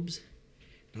earlobes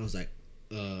and I was like,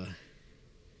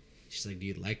 she's like, do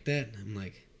you like that? And I'm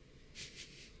like,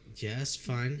 yeah, it's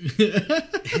fine.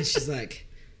 And she's like,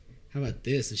 how about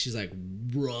this? And she's like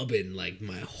rubbing like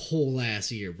my whole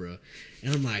ass ear, bro.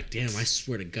 And I'm like, damn, I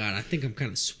swear to God, I think I'm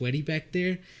kind of sweaty back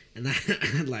there. And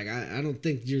I don't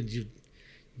think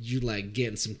you're like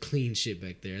getting some clean shit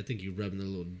back there. I think you're rubbing a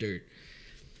little dirt.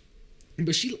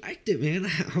 But she liked it, man.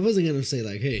 I wasn't gonna say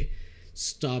like, hey,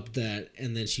 stop that,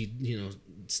 and then she, you know,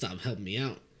 stopped helping me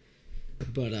out.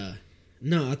 But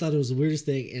no, I thought it was the weirdest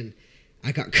thing, and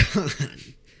I got caught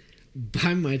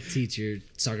by my teacher,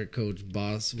 soccer coach,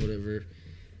 boss, whatever,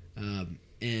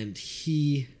 and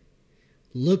he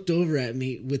looked over at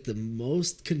me with the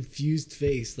most confused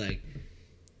face, like,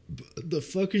 the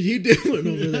fuck are you doing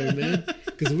over there, man?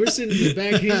 Because we're sitting in the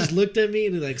back. He just looked at me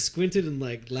and he like squinted and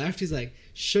like laughed. He's like,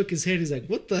 shook his head. He's like,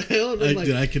 what the hell? And I'm like,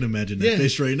 Dude, I can imagine that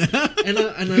face right now. and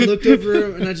I looked over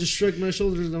him and I just shrugged my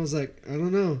shoulders and I was like, I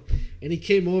don't know. And he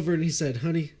came over and he said,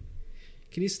 honey,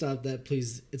 can you stop that,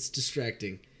 please? It's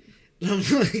distracting. And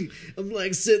I'm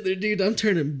like sitting there, dude. I'm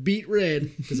turning beet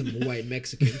red because I'm a white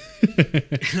Mexican.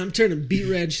 And I'm turning beet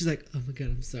red. She's like, oh my God,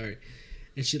 I'm sorry.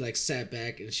 And she like sat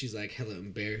back and she's like hella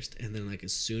embarrassed. And then like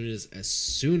as soon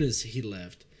as he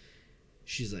left,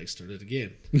 she's like started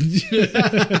again. She's like,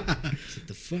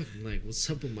 the fuck? I'm like, what's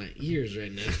up with my ears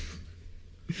right now?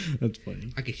 That's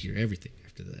funny. I could hear everything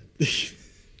after that.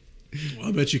 Well,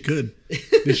 I bet you could.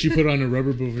 Did she put on a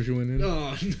rubber before she went in?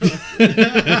 Oh no.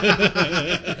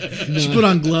 She put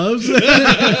on gloves.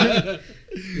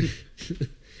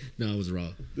 No, it was raw.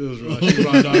 It was raw. She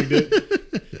raw dogged it.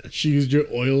 She used your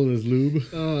oil as lube.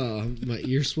 Oh, my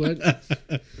ear sweat.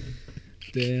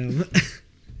 Damn.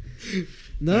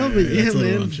 No, but yeah,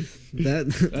 man.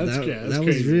 That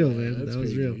was real, man. That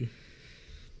was real.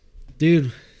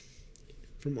 Dude,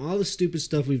 from all the stupid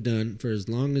stuff we've done for as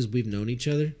long as we've known each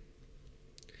other,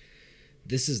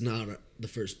 this is not the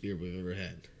first beer we've ever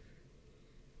had.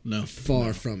 No.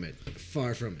 Far from it.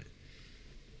 Far from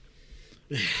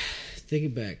it.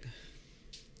 Thinking back,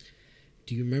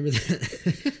 do you remember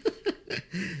that?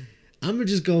 I'm gonna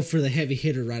just go for the heavy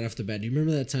hitter right off the bat. Do you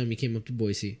remember that time you came up to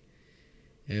Boise?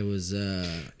 It was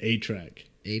A-Track.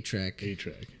 A-Track.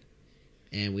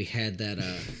 And we had that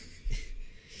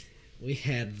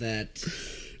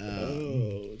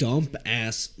dump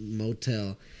ass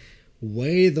motel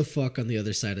way the fuck on the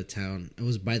other side of town. It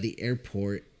was by the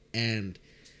airport, and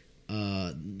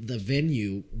the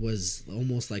venue was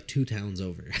almost like 2 towns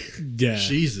over. Yeah.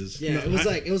 Jesus. Yeah, No,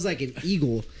 it was like an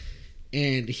Eagle,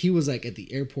 and he was like at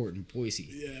the airport in Boise.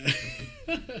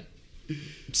 Yeah.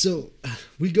 So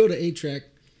we go to A-Track.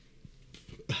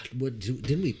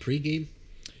 Didn't we pregame?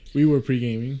 We were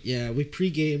pre-gaming. Yeah, we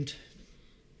pre-gamed,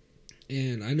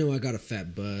 and I know I got a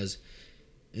fat buzz,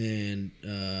 and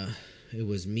it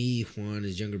was me, Juan,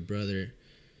 his younger brother,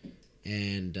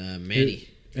 and Manny.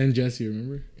 And Jesse,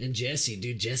 remember? And Jesse,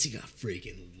 dude, Jesse got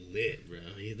freaking lit, bro.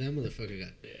 That motherfucker got...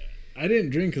 Yeah. I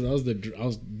didn't drink because I was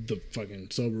the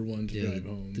fucking sober one to drive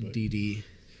home. The DD.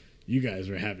 You guys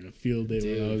were having a field day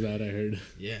when I was out, I heard.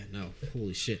 Yeah, no,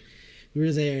 holy shit. We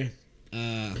were there.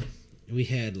 We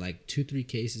had like 2-3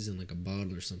 cases in like a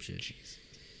bottle or some shit. Jeez.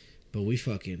 But we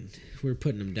were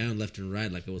putting them down left and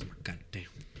right like it was my goddamn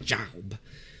job.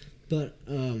 But,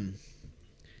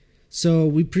 so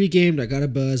we pre-gamed, I got a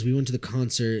buzz, we went to the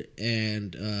concert,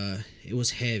 and it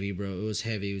was heavy, bro. It was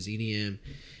heavy. It was EDM,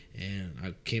 and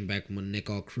I came back with my neck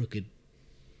all crooked.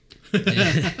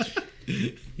 Yeah,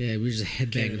 we were just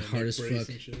headbanging hard as fuck.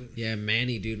 Yeah,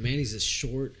 Manny, dude. Manny's a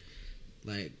short,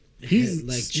 like... He's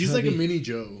chubby. like a mini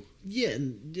Joe. Yeah,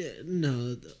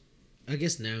 no. I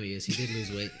guess now he is. He did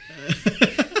lose weight.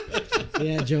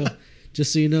 Yeah, Joe,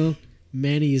 just so you know,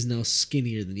 Manny is now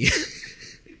skinnier than you.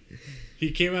 He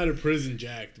came out of prison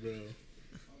jacked, bro.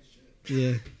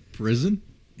 Yeah. Prison?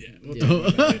 Yeah, we'll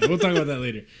talk about that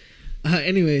later.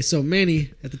 Anyway, so Manny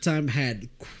at the time had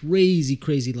crazy,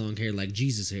 crazy long hair, like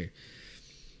Jesus hair.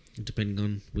 Depending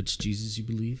on which Jesus you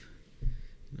believe.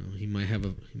 You know, he might have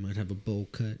a bowl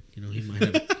cut. You know, he might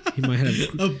have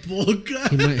a bowl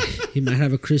cut. He might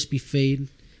have a crispy fade.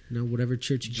 You know, whatever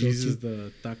church you Jesus, go to.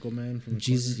 the taco man from the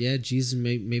Jesus, corner. yeah, Jesus.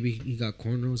 Maybe he got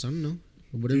cornrows. I don't know.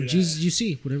 Whatever Jesus you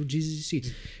see. Whatever Jesus you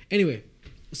see. Anyway,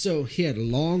 so he had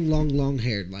long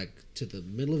hair, like to the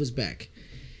middle of his back,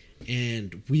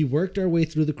 and we worked our way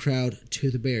through the crowd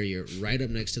to the barrier, right up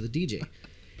next to the DJ,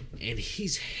 and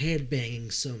he's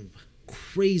headbanging some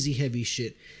crazy heavy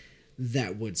shit.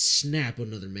 that would snap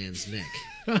another man's neck.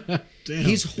 Damn.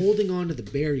 He's holding on to the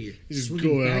barrier, He's swinging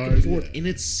going back hard, and forth, yeah. and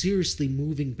it's seriously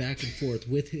moving back and forth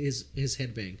with his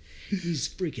headbang. He's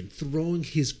freaking throwing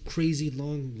his crazy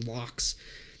long locks,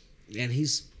 and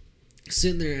he's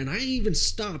sitting there. And I even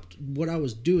stopped what I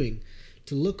was doing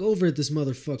to look over at this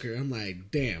motherfucker. I'm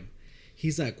like, damn,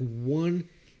 he's like one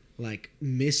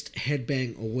missed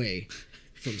headbang away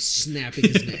from snapping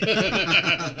his neck.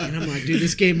 And I'm like, dude,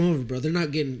 this game over, bro. They're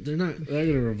not They're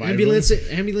gonna revive ambulance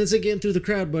him. ain't getting through the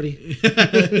crowd, buddy.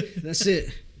 That's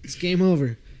it. It's game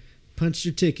over. Punch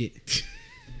your ticket.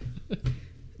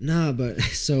 Nah, but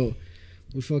so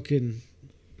we fucking,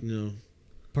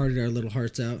 partied our little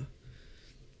hearts out,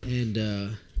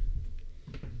 and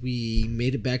we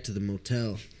made it back to the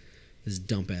motel. This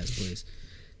dump ass place.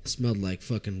 It smelled like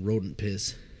fucking rodent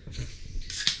piss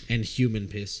and human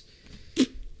piss.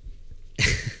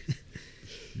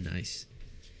 Nice.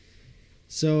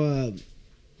 So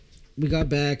we got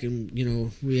back, and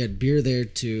we had beer there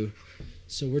too.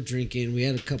 So we're drinking. We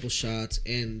had a couple shots,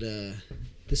 and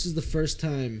this is the first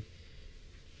time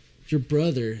your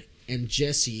brother and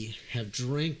Jesse have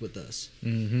drank with us.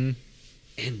 Mm-hmm.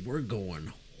 And we're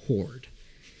going hard.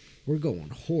 We're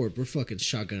fucking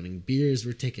shotgunning beers.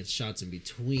 We're taking shots in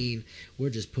between. We're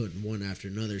just putting one after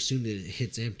another. As soon as it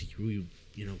hits empty, we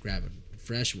grab a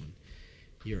fresh one.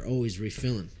 You're always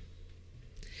refilling.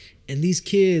 And these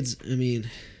kids, I mean,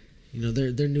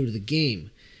 they're new to the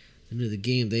game. They're new to the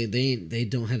game. They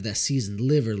don't have that seasoned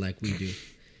liver like we do.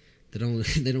 They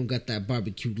don't got that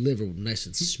barbecue liver nice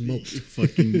and smoked.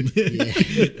 Fucking Yeah.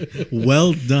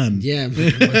 well done. Yeah,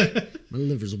 my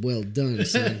liver's well done,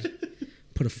 son.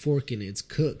 Put a fork in it, it's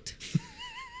cooked.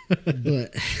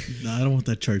 But No, I don't want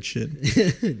that charred shit.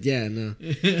 yeah, no,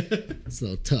 it's a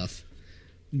little tough.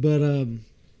 But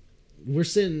we're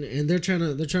sitting, and they're trying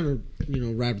to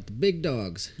ride with the big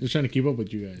dogs. They're trying to keep up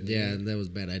with you guys. Yeah, and that was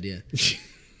a bad idea.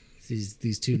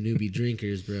 These two newbie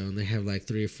drinkers, bro, and they have like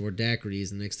 3 or 4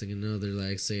 daiquiris, and next thing you know, they're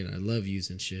like saying "I love yous"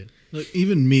 and shit. Look,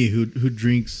 even me, who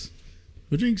drinks,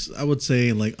 I would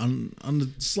say like on a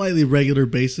slightly regular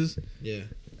basis, Yeah.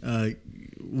 had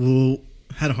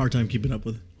a hard time keeping up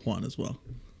with Juan as well.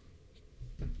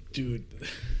 Dude.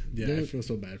 Yeah, I feel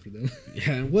so bad for them.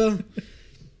 Yeah, well,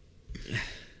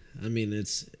 I mean,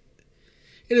 it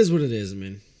is what it is. I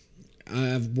mean, I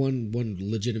have one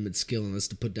legitimate skill, and that's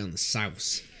to put down the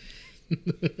sauce.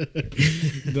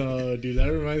 No, dude, that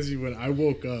reminds me when I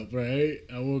woke up, right?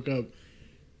 I woke up,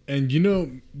 and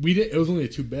we didn't. It was only a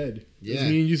 2-bed. It was Yeah.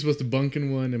 me and you supposed to bunk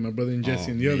in one, and my brother and Jesse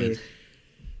Oh, in the man. other.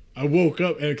 I woke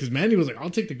up, and because Manny was like, "I'll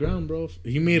take the ground, bro."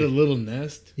 He made a little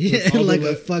nest. with Yeah, all the like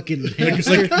a fucking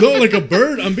hamster. like a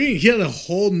bird. He had a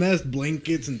whole nest,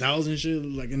 blankets and towels and shit,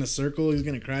 like in a circle. He was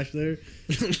gonna crash there.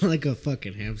 Like a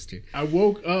fucking hamster. I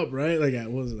woke up, right? Like at,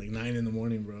 what was it, like 9 in the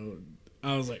morning, bro?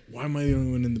 I was like, why am I the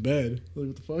only one in the bed? Like,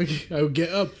 what the fuck? I would get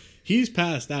up. He's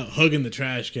passed out, hugging the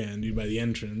trash can, dude, by the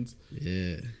entrance.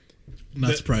 Yeah.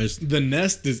 Not surprised. The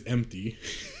nest is empty.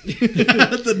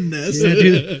 The nest. Yeah,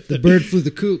 dude. The bird flew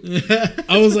the coop.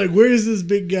 I was like, where is this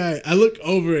big guy? I look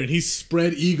over and he's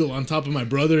spread eagle on top of my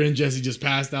brother, and Jesse just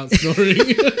passed out snoring.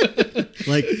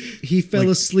 Like He fell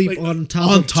asleep like on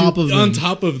top of them. On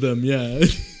top of them, yeah.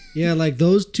 Yeah, like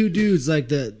those two dudes, like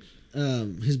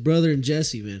his brother and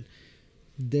Jesse, man.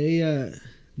 They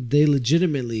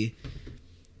legitimately,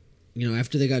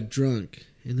 after they got drunk,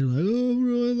 and they're like, "Oh,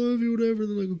 bro, I love you," whatever.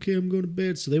 They're like, "Okay, I'm going to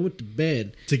bed." So they went to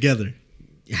bed. together.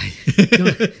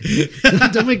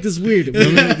 don't make this weird.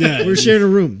 We're sharing a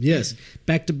room. Yes,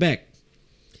 back to back.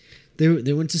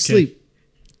 They went to sleep.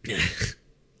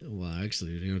 Well,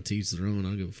 actually, to each their own. I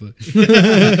don't give a fuck.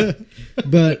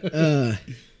 But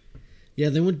yeah,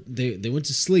 they went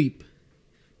to sleep,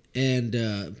 and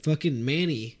fucking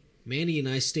Manny and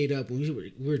I stayed up when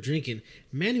we were drinking.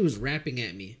 Manny was rapping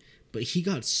at me, but he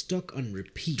got stuck on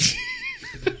repeat.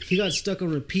 He got stuck on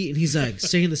repeat, and he's like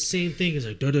saying the same thing. He's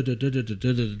like da da da da da da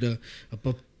da da da.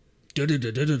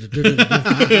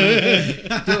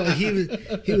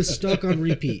 He was stuck on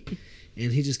repeat,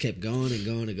 and he just kept going and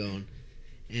going and going.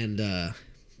 And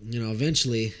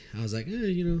eventually I was like,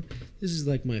 this is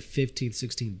like my 15th,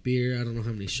 16th beer. I don't know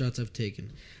how many shots I've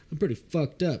taken. I'm pretty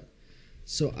fucked up.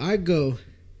 So I go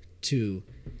to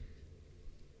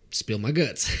spill my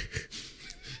guts.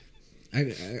 I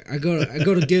go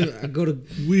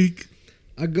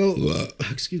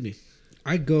excuse me.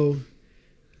 I go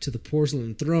to the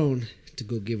porcelain throne to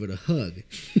go give it a hug.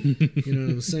 You know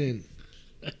what I'm saying?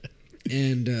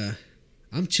 And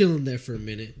I'm chilling there for a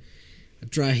minute. I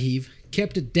dry heave.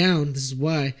 Kept it down. This is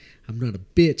why I'm not a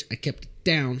bitch. I kept it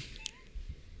down.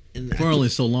 And For only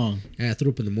so long. I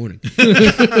threw up in the morning.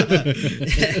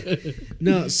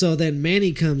 No, so then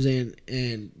Manny comes in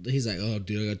and he's like, "Oh,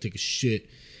 dude, I gotta take a shit."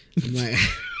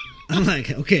 I'm like,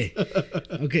 okay.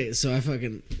 So I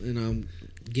fucking, I'm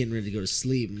getting ready to go to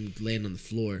sleep. I'm laying on the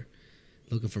floor,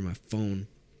 looking for my phone,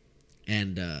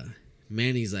 and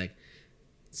Manny's like,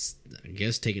 I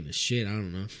guess taking a shit. I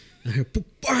don't know. And I heard,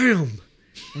 bam!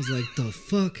 I was like, the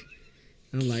fuck?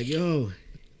 And I'm like, yo.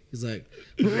 He's like,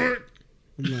 I'm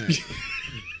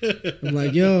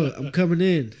like, yo, I'm coming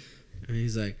in. And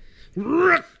he's like,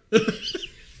 I'm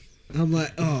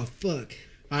like, oh, fuck.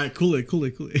 All right, cool it.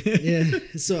 Yeah.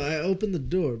 So I open the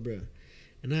door, bro.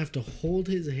 And I have to hold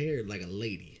his hair like a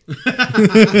lady.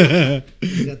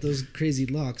 He got those crazy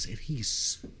locks. And he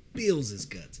spills his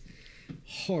guts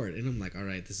hard. And I'm like, all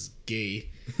right, this is gay.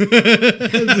 I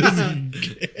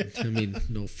mean,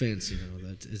 no offense,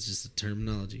 that it's just a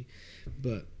terminology.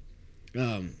 But,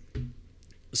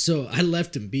 so I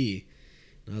left him be.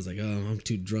 And I was like, oh, I'm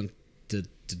too drunk to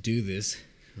do this.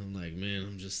 I'm like, man,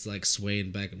 I'm just like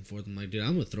swaying back and forth. I'm like, dude,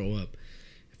 I'm gonna throw up.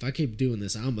 If I keep doing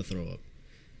this, I'm gonna throw up.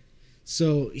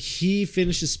 So he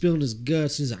finishes spilling his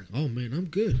guts. And he's like, oh man, I'm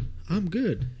good. And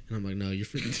I'm like, no, you're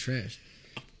freaking trash.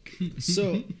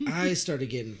 So I started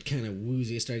getting kind of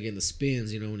woozy. I started getting the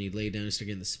spins. When you lay down, you start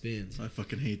getting the spins. I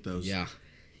fucking hate those. Yeah.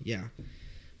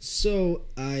 So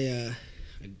I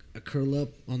curl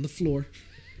up on the floor,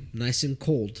 nice and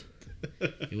cold.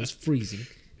 It was freezing.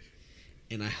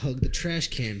 And I hug the trash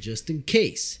can just in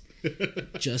case. And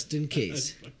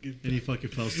he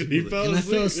fucking fell asleep. I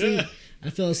fell asleep. Yeah. I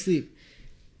fell asleep.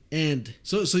 And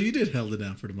so you did held it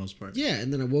down for the most part. Yeah,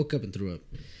 and then I woke up and threw up.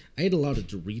 I ate a lot of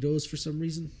Doritos for some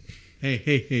reason.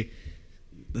 Hey.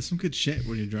 That's some good shit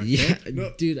when you're drunk. Yeah,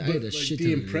 no, dude, I had a shit ton.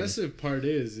 The impressive part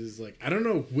is like, I don't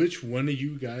know which one of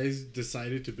you guys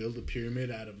decided to build a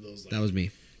pyramid out of those. Like, that was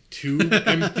me. 2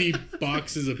 empty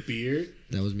boxes of beer.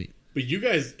 That was me. But you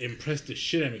guys impressed the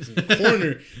shit out of me.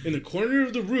 In the corner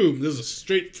of the room, there's a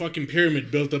straight fucking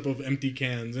pyramid built up of empty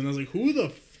cans, and I was like, "Who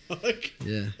the fuck?"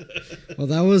 Yeah. Well,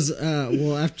 that was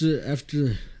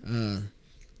after the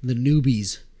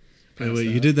newbies. Wait,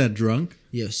 you did that drunk?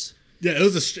 Yes. Yeah, it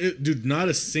was dude, not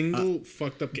a single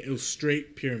fucked up. It was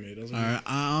straight pyramid. I was like, all right,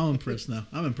 I'm impressed now.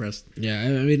 I'm impressed. Yeah,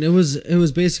 I mean, it was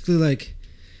basically like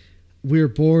we were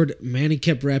bored. Manny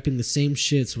kept rapping the same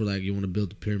shit, so we're like, "You want to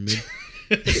build a pyramid?"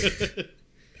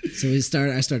 So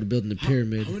I started building the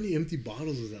pyramid. How many empty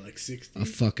bottles was that? Like 60? A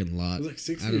fucking lot. It was like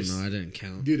 60. I don't know. I didn't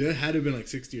count. Dude, it had to have been like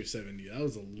 60 or 70. That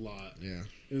was a lot. Yeah.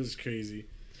 It was crazy.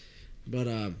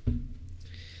 But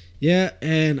yeah,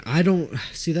 and I don't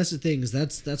see. That's the thing is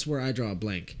that's where I draw a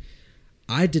blank.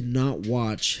 I did not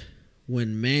watch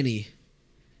when Manny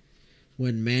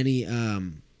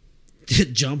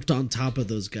jumped on top of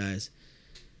those guys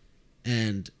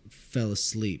and fell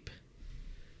asleep.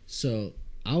 So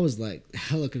I was like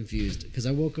hella confused because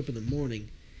I woke up in the morning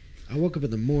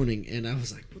and I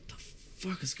was like, what the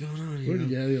fuck is going on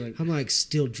here? I'm like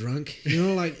still drunk.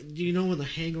 Like when the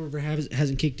hangover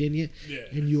hasn't kicked in yet, yeah,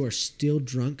 and you are still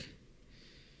drunk.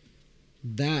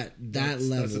 That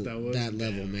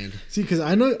level, man. See, because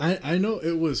I know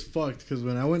it was fucked. Because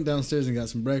when I went downstairs and got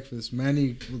some breakfast,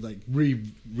 Manny was like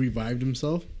revived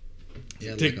himself.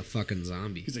 Yeah, like a fucking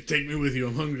zombie. He's like, "Take me with you.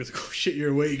 I'm hungry." I was like, "Oh shit,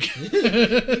 you're awake."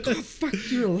 Like, oh fuck,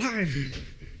 you're alive.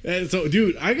 And so,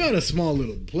 dude, I got a small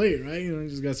little plate, right? I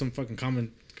just got some fucking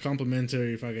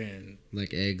complimentary fucking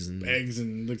like eggs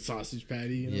and like sausage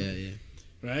patty. Yeah.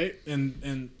 Right,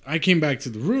 and I came back to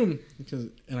the room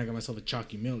and I got myself a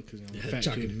chalky milk because I'm a fat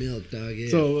chalky kid. milk, dog. Yeah.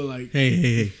 So like,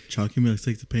 hey, chalky milk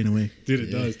takes the pain away, dude. It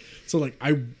does. So like,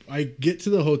 I get to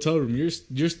the hotel room.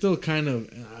 You're still kind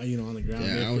of on the ground.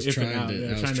 Yeah, I was trying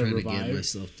to get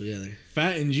myself together.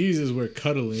 Fat and Jesus were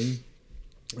cuddling,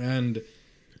 and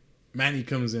Manny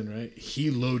comes in. Right,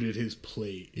 he loaded his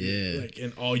plate. Yeah, like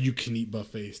an all you can eat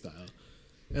buffet style.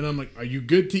 And I'm like, "Are you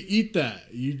good to eat that?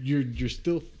 You're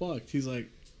still fucked." He's like,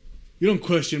 "You don't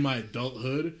question my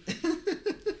adulthood."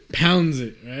 Pounds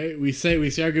it, right? We say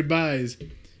our goodbyes.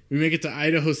 We make it to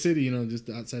Idaho City, just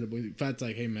outside of Boise. Fat's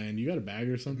like, "Hey man, you got a bag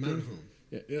or something?" Mountain Home.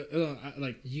 Yeah,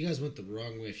 like you guys went the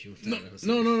wrong way if you went to Idaho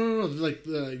City. No. Like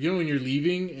when you're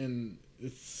leaving and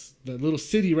it's the little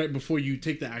city right before you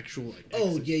take the actual exit.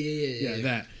 Oh yeah,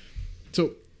 that.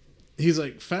 So. He's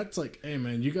like, Fat's like, "Hey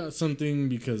man, you got something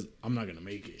because I'm not gonna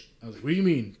make it." I was like, "What do you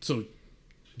mean?" So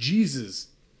Jesus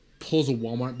pulls a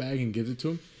Walmart bag and gives it to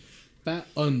him. Fat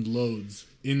unloads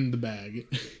in the bag.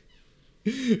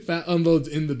 Fat unloads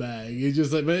in the bag. It's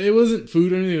just like, but it wasn't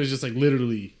food or anything. It was just like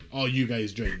literally all you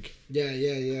guys drink. Yeah.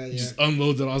 Just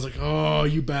unloads it. I was like, "Oh,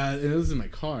 you bad!" And it was in my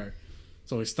car.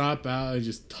 So we stop out and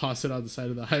just toss it on the side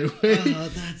of the highway. Oh,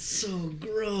 that's so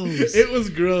gross. It was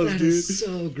gross, That dude. is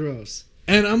so gross.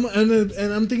 And I'm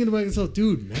thinking to myself,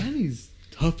 dude, Manny's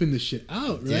toughing this shit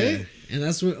out, right? Yeah. And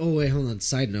that's what. Oh wait, hold on.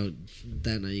 Side note: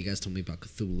 that night you guys told me about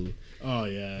Cthulhu, Oh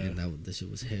yeah, and that shit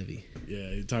was heavy.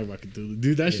 yeah. You talk about Cthulhu,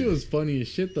 dude. That shit Yeah. was funny as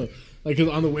shit though. Like, 'cause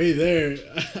on the way there,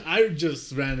 I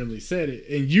just randomly said it,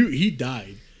 and he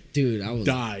died. Dude, I was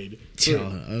Died. Yeah,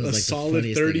 For it was a like the solid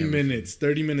funniest 30 thing ever. minutes.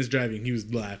 30 minutes driving. He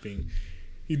was laughing.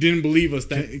 He didn't believe us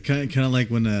that. Kind of like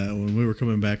when we were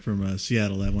coming back from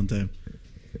Seattle that one time.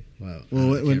 wow.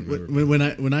 Well, I can't remember.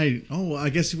 when I I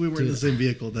guess we were in the Dude, same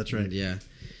vehicle. That's right. Yeah,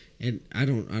 and I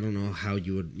don't know how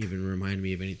you would even remind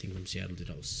me of anything from Seattle, dude.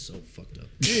 I was so fucked up.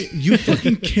 Hey, you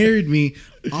fucking carried me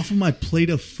off of my plate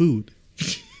of food.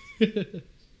 You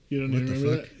don't What even the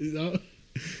remember fuck? that? No?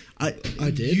 I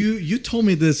did? You told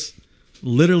me this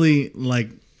literally like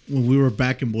when we were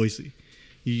back in Boise.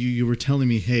 You were telling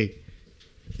me, hey,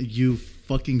 you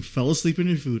fucking fell asleep in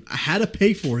your food. I had to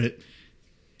pay for it.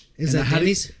 Is And that I had to-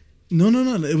 Denny's? No.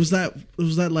 It was that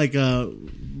like it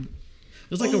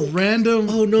was like a random.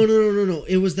 Oh no!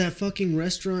 It was that fucking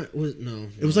restaurant.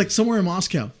 It was like somewhere in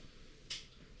Moscow.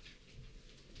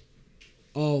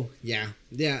 Oh yeah.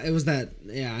 It was that.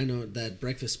 Yeah, I know that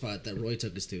breakfast spot that Roy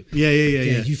took us to. Yeah.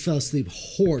 You fell asleep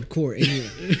hardcore.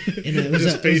 And it was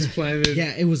Just face planted.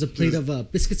 Yeah, it was a plate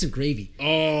of biscuits and gravy.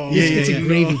 Oh, Yeah. Biscuits and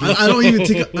gravy. I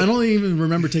don't even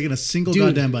remember taking a single Dude,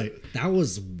 goddamn bite. That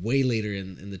was way later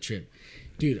in the trip,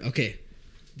 dude. Okay,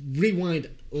 rewind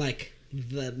like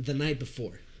the night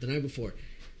before. The night before.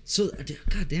 So,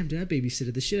 goddamn, dude, I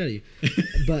babysitted the shit out of you.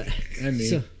 But And me.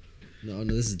 So, no,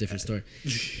 this is a different story.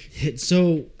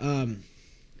 So,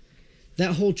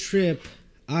 that whole trip,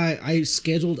 I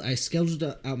scheduled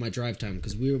out my drive time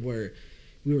because we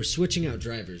were switching out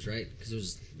drivers, right? Because it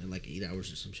was like 8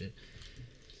 hours or some shit.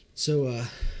 So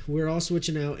we were all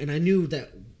switching out, and I knew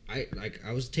that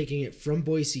I was taking it from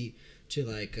Boise to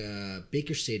like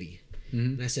Baker City,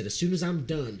 and I said as soon as I'm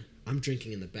done, I'm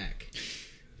drinking in the back,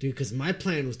 dude. Because my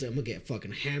plan was that I'm gonna get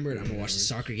fucking hammered. I'm gonna watch the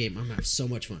soccer game. I'm gonna have so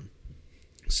much fun.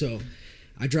 So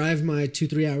I drive my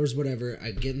 2-3 hours, whatever.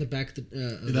 I get in the back of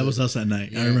That was us at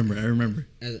night. Yeah. I remember.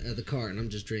 at the car, and I'm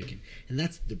just drinking, and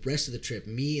that's the rest of the trip.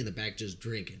 Me in the back just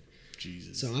drinking.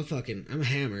 Jesus. So I'm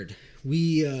hammered.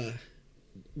 We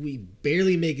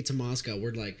barely make it to Moscow.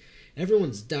 We're like,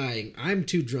 everyone's dying. I'm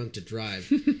too drunk to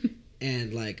drive.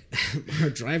 And like, our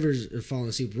drivers are falling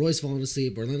asleep. Roy's falling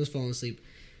asleep. Orlando's falling asleep.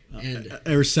 And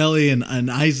Araceli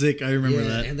and Isaac, I remember yeah,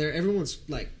 that. and everyone's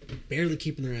like barely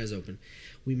keeping their eyes open.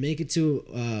 We make it to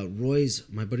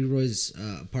my buddy Roy's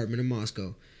apartment in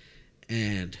Moscow.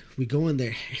 And we go in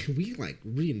there, and we like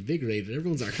reinvigorated.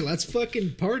 Everyone's like, let's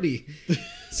fucking party.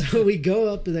 So we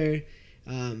go up there.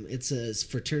 It's a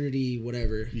fraternity,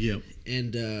 whatever. Yep.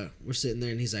 And we're sitting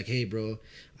there, and he's like, hey, bro,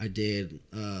 I did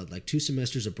like 2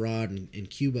 semesters abroad in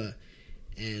Cuba.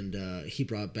 And he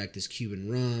brought back this Cuban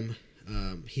rum.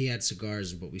 He had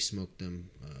cigars, but we smoked them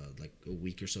like a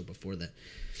week or so before that.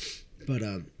 But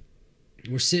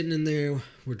we're sitting in there,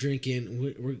 we're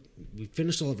drinking, we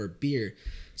finished all of our beer.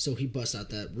 So he busts out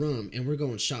that rum, and we're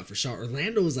going shot for shot.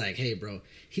 Orlando was like, "Hey, bro,"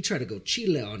 he tried to go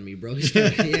Chile on me, bro. He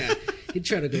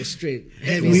tried to go straight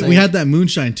heavy. We had that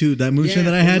moonshine too. That moonshine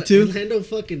that I had too. Orlando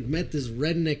fucking met this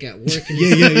redneck at work. And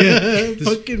Yeah. This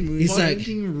fucking he's like-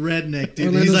 redneck, dude.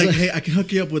 Orlando's He's like, like- hey, I can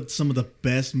hook you up with some of the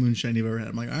best moonshine you've ever had.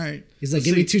 I'm like, all right. He's like, let's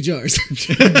 "Give me see." 2 jars."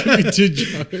 2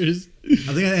 jars.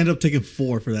 I think I ended up taking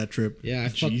 4 for that trip. Yeah, I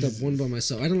fucked up one by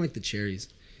myself. I don't like the cherries.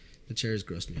 The cherries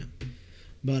grossed me out.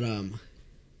 But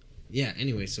yeah.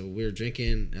 Anyway, so we were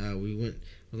drinking. We went.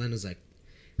 Orlando's like,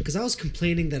 because I was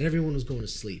complaining that everyone was going to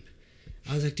sleep.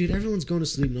 I was like, dude, everyone's going to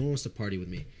sleep. No one wants to party with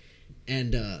me.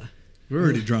 And We're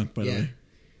already drunk, by the yeah. way.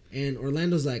 And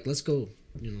Orlando's like, let's go.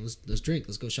 Let's drink.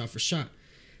 Let's go shot for shot.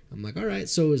 I'm like, all right.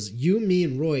 So it was you, me,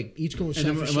 and Roy each going shot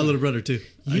And for my shot. little brother too.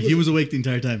 You He was- was awake the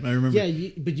entire time. I remember.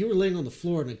 Yeah, but you were laying on the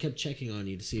floor, and I kept checking on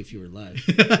you to see if you were alive.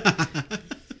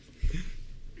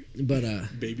 But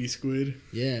Baby squid.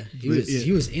 yeah, Yeah.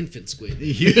 he was infant squid.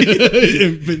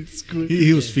 Infant squid.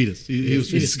 He was fetus. He was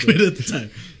fetus squid at the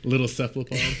time. Little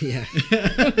cephalopod. Yeah.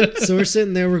 So we're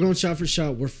sitting there, we're going shot for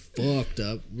shot. We're fucked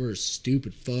up. We're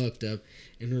stupid fucked up.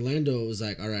 And Orlando was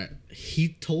like, all right. He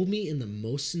told me in the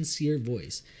most sincere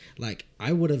voice. Like,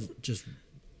 I would have just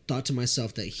thought to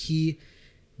myself that he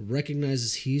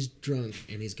recognizes he's drunk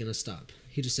and he's going to stop.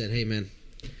 He just said, hey, man,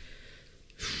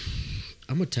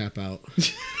 I'm going to tap out.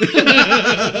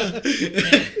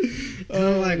 And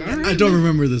I'm like, all right. I don't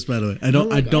remember this, by the way. I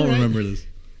don't all right. remember this.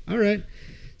 All right.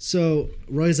 So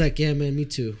Roy's like, yeah, man, me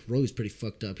too. Roy's pretty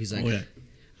fucked up. He's like, Oh yeah.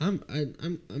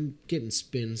 I'm getting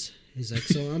spins, He's like,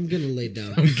 so I'm gonna lay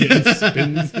down. I'm getting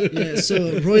spins. Yeah,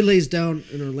 so Roy lays down,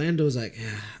 and Orlando's like,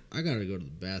 yeah, I gotta go to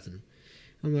the bathroom.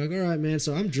 I'm like, all right, man.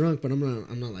 So I'm drunk, but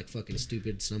I'm not like fucking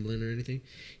stupid, stumbling or anything.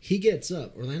 He gets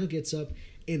up. Orlando gets up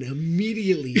and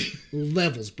immediately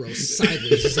levels, bro,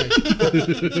 sideways. He's like,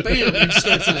 bam, and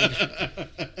starts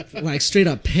like straight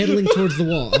up pedaling towards the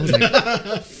wall. I was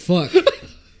like, fuck.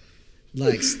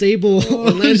 Like, stable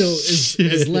Orlando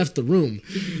has left the room.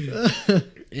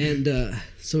 And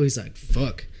so he's like,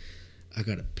 fuck, I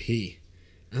gotta pee.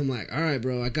 I'm like, all right,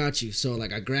 bro, I got you. So,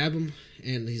 like, I grab him,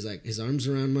 and he's like, his arms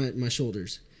around my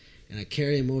shoulders, and I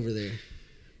carry him over there,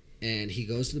 and he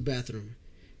goes to the bathroom,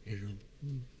 and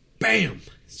bam,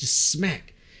 it's just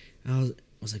smack. I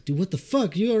was like, dude, what the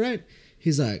fuck? You all right?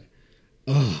 He's like,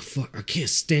 oh, fuck, I can't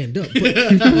stand up.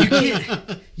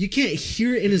 But you can't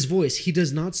hear it in his voice. He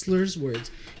does not slur his words.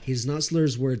 He does not slur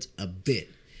his words a bit.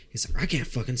 He's like, I can't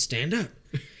fucking stand up.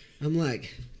 I'm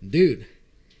like, dude,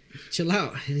 chill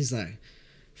out. And he's like,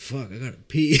 fuck, I gotta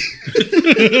pee.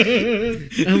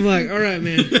 I'm like, all right,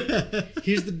 man,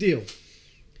 here's the deal.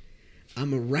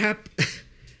 I'm going to wrap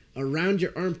around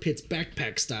your armpits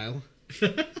backpack style,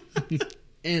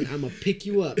 and I'm going to pick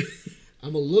you up.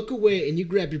 I'm going to look away, and you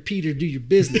grab your pee to do your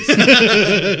business.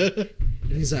 And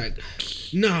he's like,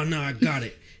 no, I got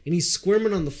it. And he's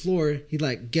squirming on the floor. He,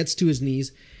 like, gets to his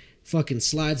knees, fucking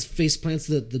slides, face plants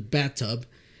the bathtub,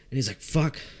 and he's like,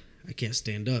 fuck, I can't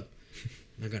stand up.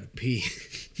 I gotta pee.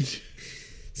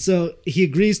 So he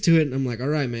agrees to it, and I'm like, all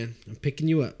right, man, I'm picking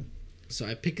you up. So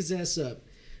I pick his ass up.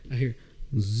 I hear,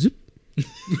 zip.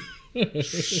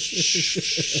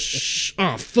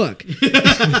 Oh, fuck.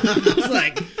 I was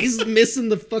like, he's missing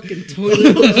the fucking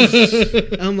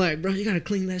toilet. I'm like, bro, you gotta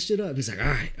clean that shit up. He's like,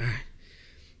 all right.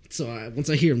 So once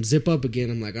I hear him zip up again,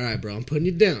 I'm like, all right, bro, I'm putting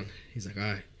you down. He's like, all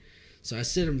right. So I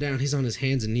sit him down. He's on his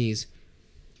hands and knees.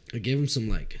 I give him some,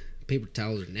 like, paper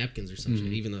towels or napkins or some shit,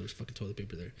 even though there's fucking toilet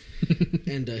paper there.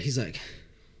 And he's like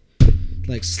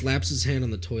slaps his hand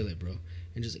on the toilet, bro,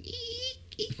 and just like,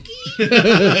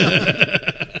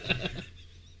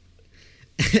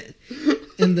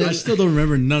 and then I still don't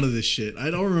remember none of this shit. I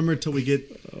don't remember until we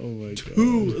get Oh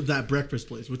to that breakfast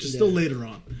place, which is still later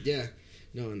on. Yeah.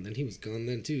 No, and then he was gone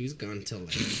then too. He's gone until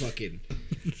like fucking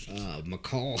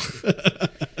McCall.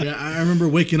 Yeah, I remember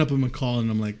waking up with McCall and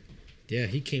I'm like, Yeah,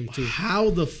 he came too. how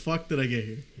the fuck did I get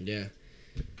here? Yeah.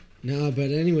 No, but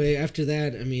anyway, after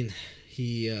that, I mean,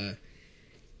 he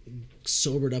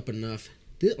sobered up enough.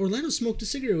 Orlando smoked a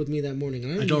cigarette with me that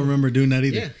morning. I don't remember doing that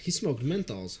either. Yeah, he smoked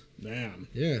menthols. Damn.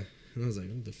 Yeah. And I was like,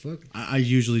 what the fuck? I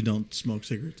usually don't smoke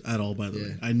cigarettes at all, by the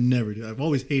way. I never do. I've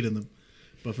always hated them.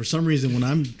 But for some reason, when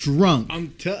I'm drunk,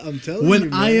 I'm telling you,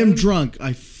 when I am man. drunk,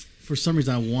 for some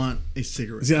reason, I want a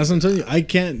cigarette. See, that's what I'm telling you. I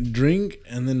can't drink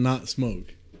and then not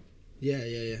smoke. Yeah.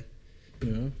 You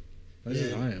know? That's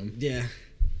just how I am. Yeah.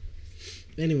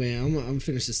 Anyway, I'm gonna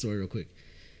finish this story real quick.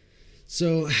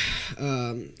 So,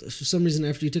 for some reason,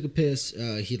 after he took a piss,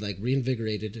 he like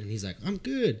reinvigorated, and he's like, "I'm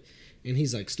good," and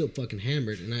he's like still fucking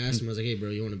hammered. And I asked him, I was like, "Hey, bro,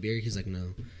 you want a beer?" He's like,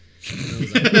 "No." And I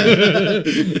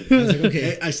was like,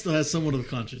 "Okay." I still have somewhat of a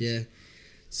conscience. Yeah.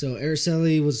 So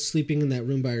Araceli was sleeping in that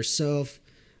room by herself.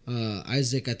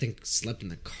 Isaac, I think, slept in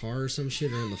the car or some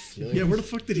shit or on the floor. Yeah, where the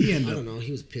fuck did he end up? I don't know.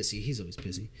 He was pissy. He's always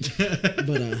pissy.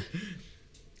 But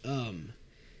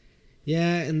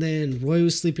yeah, and then Roy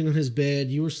was sleeping on his bed.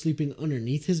 You were sleeping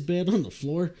underneath his bed on the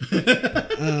floor.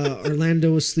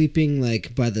 Orlando was sleeping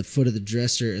like by the foot of the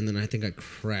dresser, and then I think I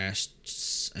crashed.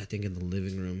 I think in the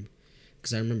living room,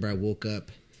 because I remember I woke up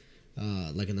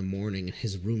like in the morning, and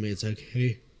his roommate's like,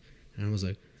 "Hey," and I was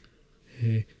like,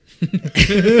 "Hey,"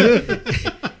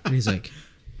 and he's like,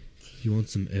 "You want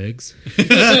some eggs?"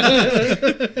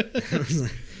 I was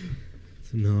like,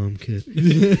 "No, I'm good."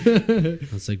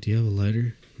 I was like, "Do you have a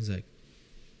lighter?" He's like,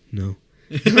 "No."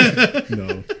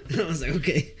 No. I was like,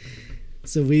 "Okay."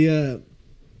 So we,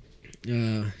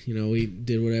 we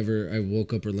did whatever. I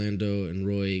woke up Orlando and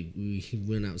Roy. We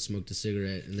went out and smoked a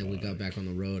cigarette, and then we got back on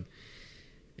the road.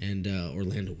 And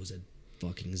Orlando was a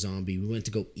fucking zombie. We went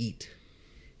to go eat,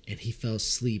 and he fell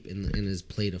asleep in his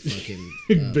plate of fucking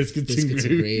Biscuits and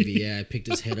gravy. Yeah, I picked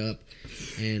his head up,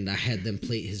 and I had them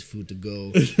plate his food to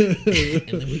go. And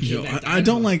then we came back. I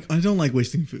don't like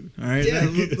wasting food. All right. Yeah.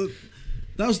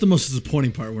 That was the most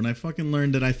disappointing part when I fucking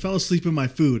learned that I fell asleep in my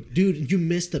food. Dude, you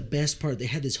missed the best part. They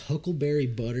had this huckleberry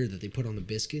butter that they put on the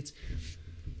biscuits.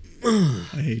 I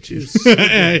hate you. It was so good,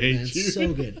 I hate man. you.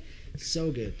 So good.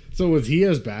 So good. So was he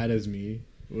as bad as me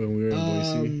when we were in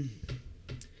Boise?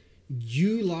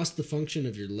 You lost the function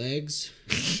of your legs,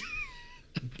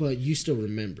 but you still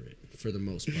remember it for the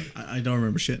most part. I don't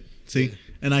remember shit. See,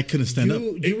 and I couldn't stand up.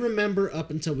 You remember up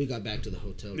until we got back to the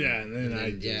hotel room. Yeah, and then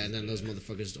and then those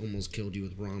motherfuckers almost killed you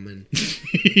with ramen.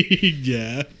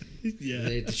 Yeah, yeah.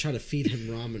 They tried to feed him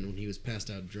ramen when he was passed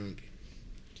out drunk.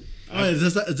 Oh,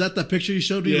 is that the picture you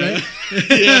showed me? Yeah. Right?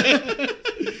 Yeah.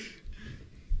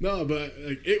 No, but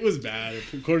like, it was bad.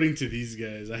 According to these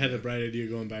guys, I had a bright idea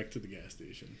going back to the gas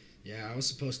station. Yeah, I was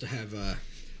supposed to have.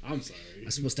 I'm sorry. I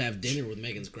was supposed to have dinner with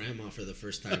Megan's grandma for the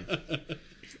first time,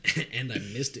 and I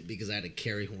missed it because I had to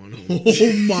carry Juan home.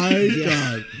 Oh my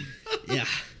god. Yeah.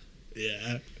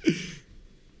 Yeah.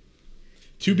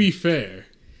 To be fair,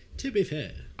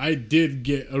 I did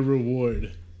get a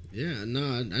reward. Yeah,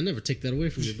 no, I never take that away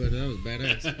from you, but that was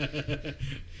badass.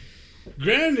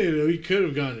 Granted, we could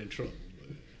have gotten in trouble.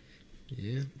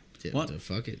 Yeah. What?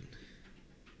 Fuck it.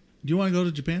 Do you want to go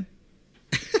to Japan?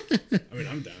 I mean,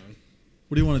 I'm down.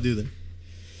 What do you want to do there?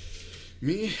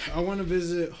 Me, I want to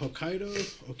visit Hokkaido,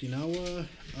 Okinawa,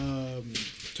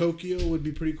 Tokyo would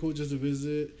be pretty cool just to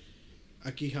visit.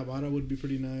 Akihabara would be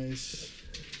pretty nice.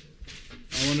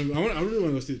 I really want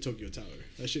to go see the Tokyo Tower.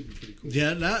 That should be pretty cool.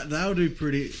 Yeah, that would be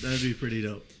pretty. That'd be pretty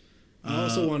dope. I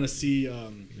also want to see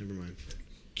Never mind.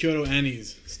 Kyoto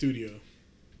Annie's studio.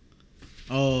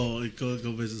 Oh, go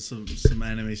visit some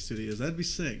anime studios. That'd be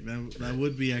sick. That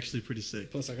would be actually pretty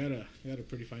sick. Plus, I got a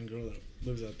pretty fine girl that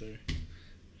lives out there.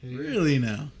 Really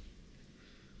now?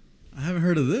 I haven't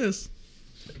heard of this.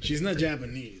 She's not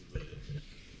Japanese. But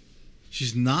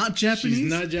She's not Japanese? she's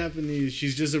not Japanese.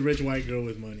 She's just a rich white girl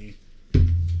with money.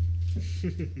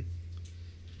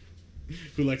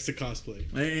 Who likes to cosplay.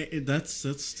 Hey, that's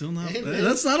still not. Hey, man.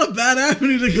 That's not a bad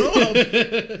avenue to go up.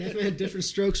 Yeah, man, different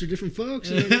strokes for different folks.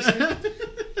 You know what I'm saying?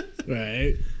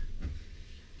 Right.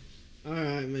 All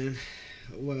right, man.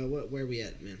 Well, where are we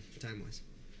at, man? Time wise.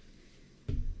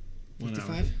 1 hour.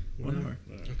 55? 1 hour.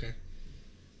 Okay.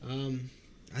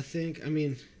 I think. I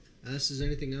mean, unless there's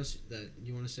anything else that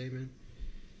you want to say, man.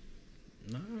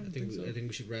 No, I think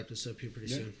we should wrap this up here pretty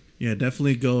soon. Yeah,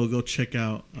 definitely go check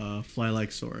out Fly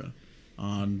Like Sora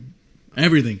on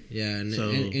everything. Yeah, and So-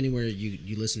 anywhere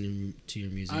you listen to your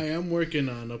music. I am working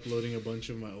on uploading a bunch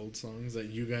of my old songs that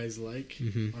you guys like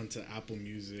onto Apple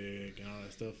Music and all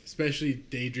that stuff. Especially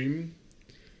Daydreaming.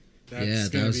 That's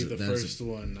gonna be the first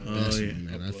one. Best yeah. one,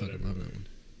 man. I fucking love that one.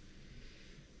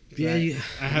 Yeah,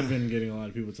 I have been getting a lot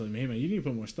of people telling me, "Hey, man, you need to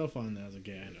put more stuff on there." I was like,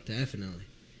 "Yeah, I know."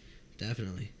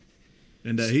 Definitely.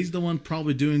 And he's the one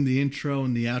probably doing the intro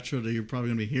and the outro that you're probably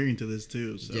going to be hearing to this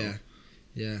too. So.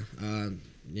 Yeah.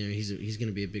 He's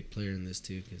gonna be a big player in this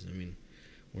too, because I mean,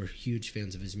 we're huge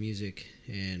fans of his music,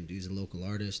 and he's a local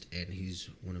artist, and he's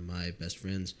one of my best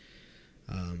friends.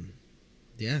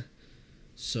 Yeah.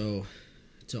 So,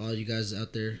 to all you guys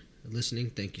out there listening,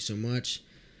 thank you so much.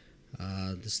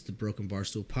 This is the Broken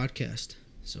Barstool Podcast.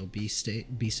 So be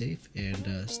safe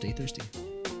and stay thirsty.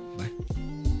 Bye.